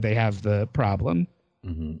out where they have the problem.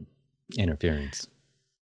 Mm-hmm. Interference.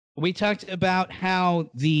 We talked about how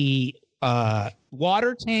the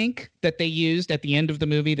water tank that they used at the end of the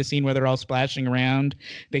movie, the scene where they're all splashing around,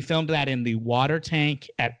 they filmed that in the water tank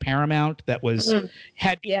at Paramount that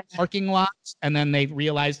had parking lots, and then they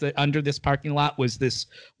realized that under this parking lot was this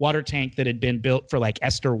water tank that had been built for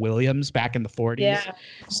Esther Williams back in the 40s. Yeah.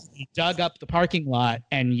 So he dug up the parking lot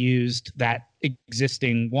and used that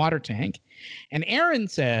existing water tank. And Aaron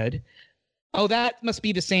said, oh, that must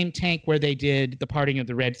be the same tank where they did the parting of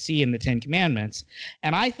the Red Sea and the 10 Commandments.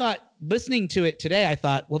 And I thought, listening to it today, I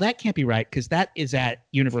thought, well, that can't be right because that is at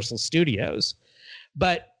Universal Studios.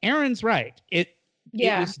 But Aaron's right. It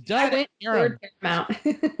was done at Paramount. Paramount.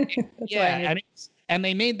 Yeah, and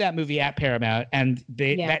they made that movie at Paramount, and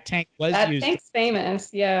that tank was used. That tank's famous,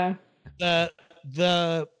 yeah.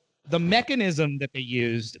 The mechanism that they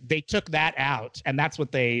used, they took that out, and that's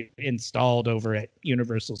what they installed over at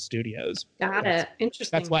Universal Studios. Got it.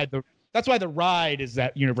 Interesting. That's why the ride is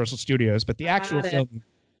at Universal Studios, but the actual film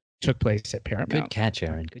took place at Paramount. Good catch,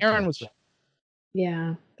 Aaron. Aaron was right.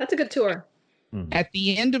 Yeah, that's a good tour. At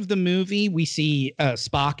the end of the movie, we see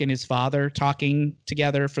Spock and his father talking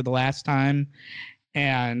together for the last time,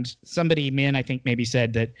 and Min, I think, maybe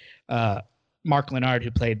said that Mark Lenard,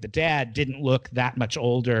 who played the dad, didn't look that much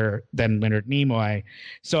older than Leonard Nimoy.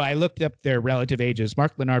 So I looked up their relative ages.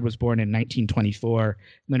 Mark Lenard was born in 1924.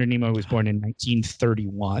 Leonard Nimoy was born in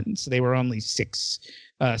 1931. So they were only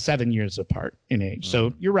 7 years apart in age.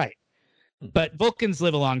 So you're right. But Vulcans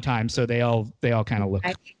live a long time, so they all kind of look.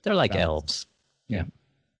 They're like elves. Yeah.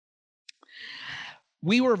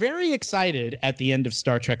 We were very excited at the end of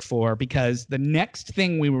Star Trek IV because the next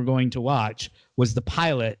thing we were going to watch was the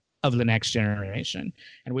pilot of The Next Generation.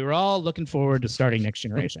 And we were all looking forward to starting Next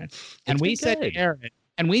Generation. And we said to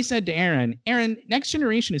Aaron, Next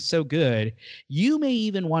Generation is so good, you may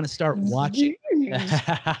even want to start watching.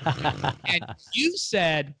 And you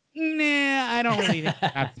said, nah, I don't really think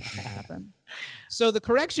that's going to happen. So the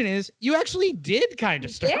correction is, you actually did kind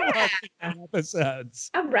of start watching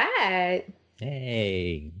episodes. All right.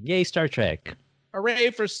 Hey, yay, Star Trek.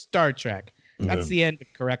 Hooray for Star Trek. That's the end of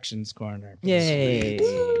Corrections Corner. Yay.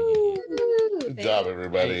 Good job,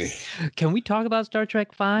 everybody. Can we talk about Star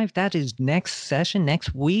Trek 5? That is next session,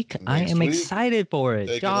 next week. I am excited for it.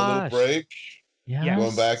 Taking a little break. Yeah.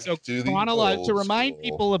 Going back so to the old to remind school.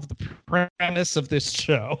 people of the premise of this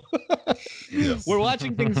show. Yes. We're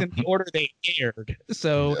watching things in the order they aired.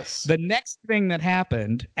 So the next thing that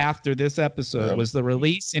happened after this episode was the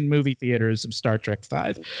release in movie theaters of Star Trek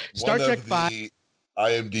V. Star Trek V.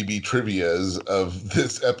 IMDb trivias of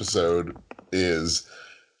this episode is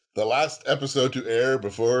the last episode to air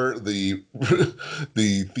before the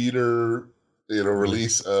theater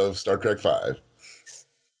release of Star Trek V.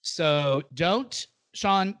 So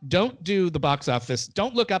Sean, don't do the box office.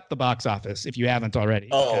 Don't look up the box office if you haven't already.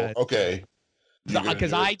 Oh, okay.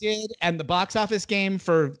 Because I did, and the box office game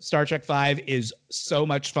for Star Trek V is so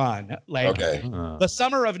much fun. Like, the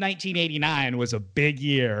summer of 1989 was a big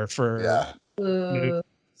year for.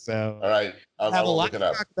 So, all right, I'll look it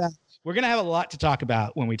up. We're gonna have a lot to talk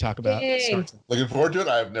about when we talk about. Looking forward to it.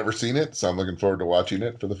 I've never seen it, so I'm looking forward to watching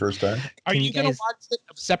it for the first time. Are you gonna watch it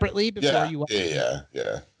separately before you watch it?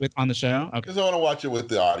 Yeah. On the show? Okay. Because I want to watch it with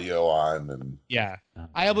the audio on and. Yeah,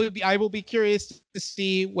 I will be curious to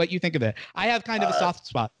see what you think of it. I have kind of a soft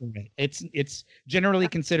spot for it. It's generally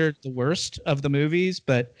considered the worst of the movies,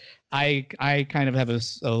 but I kind of have a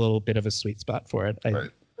little bit of a sweet spot for it.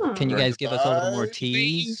 Can you guys give us a little more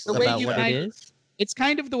tease about what it is? It's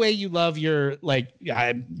kind of the way you love your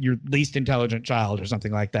your least intelligent child or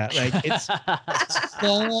something like that. Like it's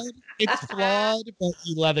flawed, but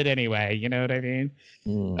you love it anyway. You know what I mean?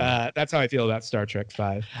 That's how I feel about Star Trek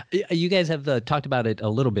V. You guys have talked about it a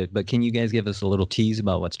little bit, but can you guys give us a little tease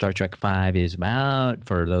about what Star Trek V is about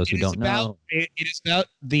for those who don't know? It is about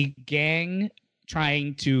the gang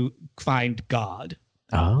trying to find God.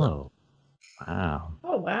 Oh, wow.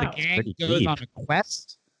 Oh, wow. The gang goes on a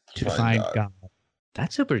quest to find God.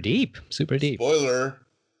 That's super deep. Super deep. Spoiler,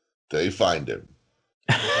 they find him.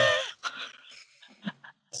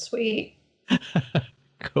 Sweet.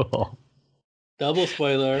 Cool. Double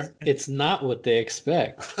spoiler, it's not what they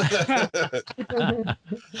expect.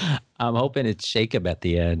 I'm hoping it's Jacob at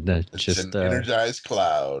the end. Just an energized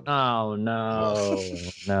cloud. Oh, no.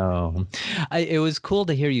 No. It was cool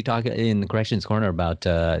to hear you talk in the Corrections Corner about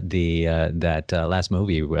that last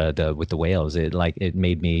movie with the whales. It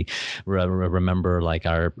made me remember like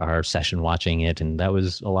our session watching it, and that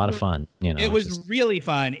was a lot of fun. You know, it was really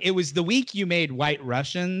fun. It was the week you made White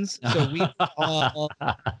Russians, so we were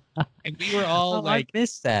all I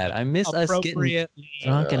miss that. I miss us getting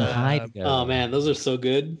drunk and high together. Oh man, those are so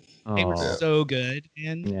good. They were so good,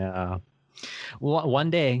 man. Yeah. Well, one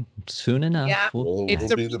day, soon enough. Yeah. It's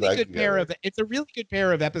a really good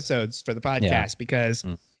pair of episodes for the podcast because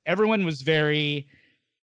everyone was very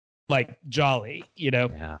jolly, you know.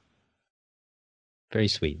 Yeah. Very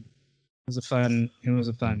sweet. It was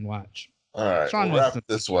a fun watch. All right, Sean we'll wrap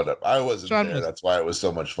this one up. I wasn't there. That's why it was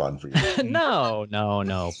so much fun for you. No,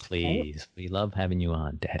 please. We love having you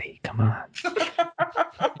on, Daddy. Come on.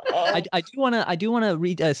 I do want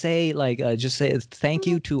to say just say thank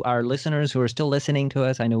you to our listeners who are still listening to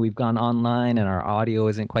us. I know we've gone online and our audio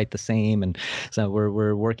isn't quite the same, and so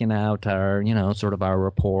we're working out our sort of our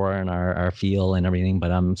rapport and our feel and everything.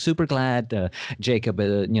 But I'm super glad Jacob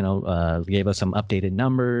gave us some updated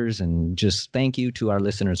numbers, and just thank you to our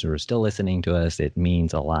listeners who are still listening to us. It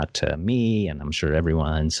means a lot to me, and I'm sure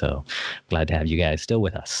everyone. So glad to have you guys still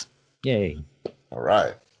with us. Yay! All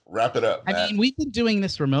right. Wrap it up, Matt. I mean, we've been doing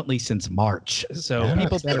this remotely since March, so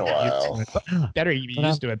people better be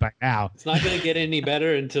used to it by now. It's not going to get any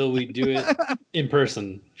better until we do it in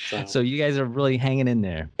person. So you guys are really hanging in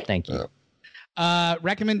there. Thank you.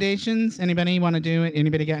 Recommendations? Anybody want to do it?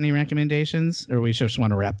 Anybody got any recommendations, or we just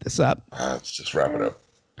want to wrap this up? Let's just wrap it up.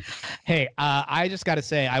 Hey, I just got to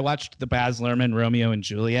say, I watched the Baz Luhrmann Romeo and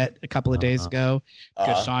Juliet a couple of days ago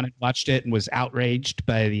because Sean had watched it and was outraged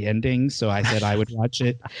by the ending. So I said I would watch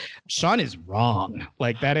it. Sean is wrong.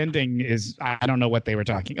 Like, that ending is, I don't know what they were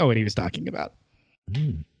talking. Oh, what he was talking about.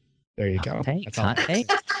 There you go.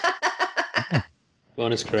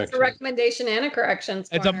 Bonus correction. It's a recommendation and a correction.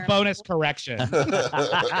 It's a bonus correction.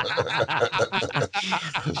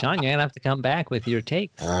 Sean, you're going to have to come back with your take.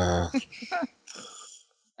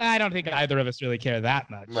 I don't think either of us really care that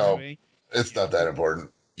much. No, it's not that important.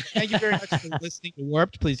 Thank you very much for listening to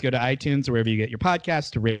Warped. Please go to iTunes or wherever you get your podcasts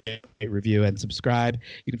to rate, review, and subscribe.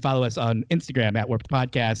 You can follow us on Instagram at Warped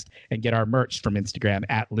Podcast and get our merch from Instagram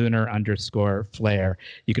at lunar_flare.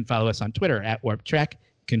 You can follow us on Twitter at Warped Trek.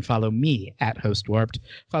 You can follow me at Host Warped.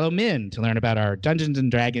 Follow Min to learn about our Dungeons and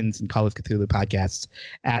Dragons and Call of Cthulhu podcasts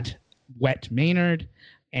at Wet Maynard.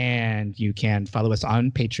 And you can follow us on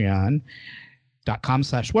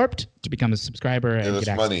patreon.com/warped to become a subscriber and get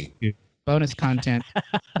access to bonus content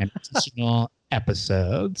and additional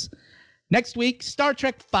episodes. Next week, Star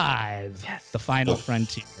Trek V, The Final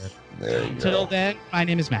Frontier. There you Until then, my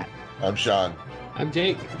name is Matt. I'm Sean. I'm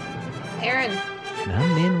Jake. Aaron. And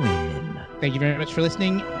I'm Min Win. Thank you very much for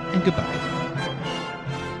listening, and goodbye.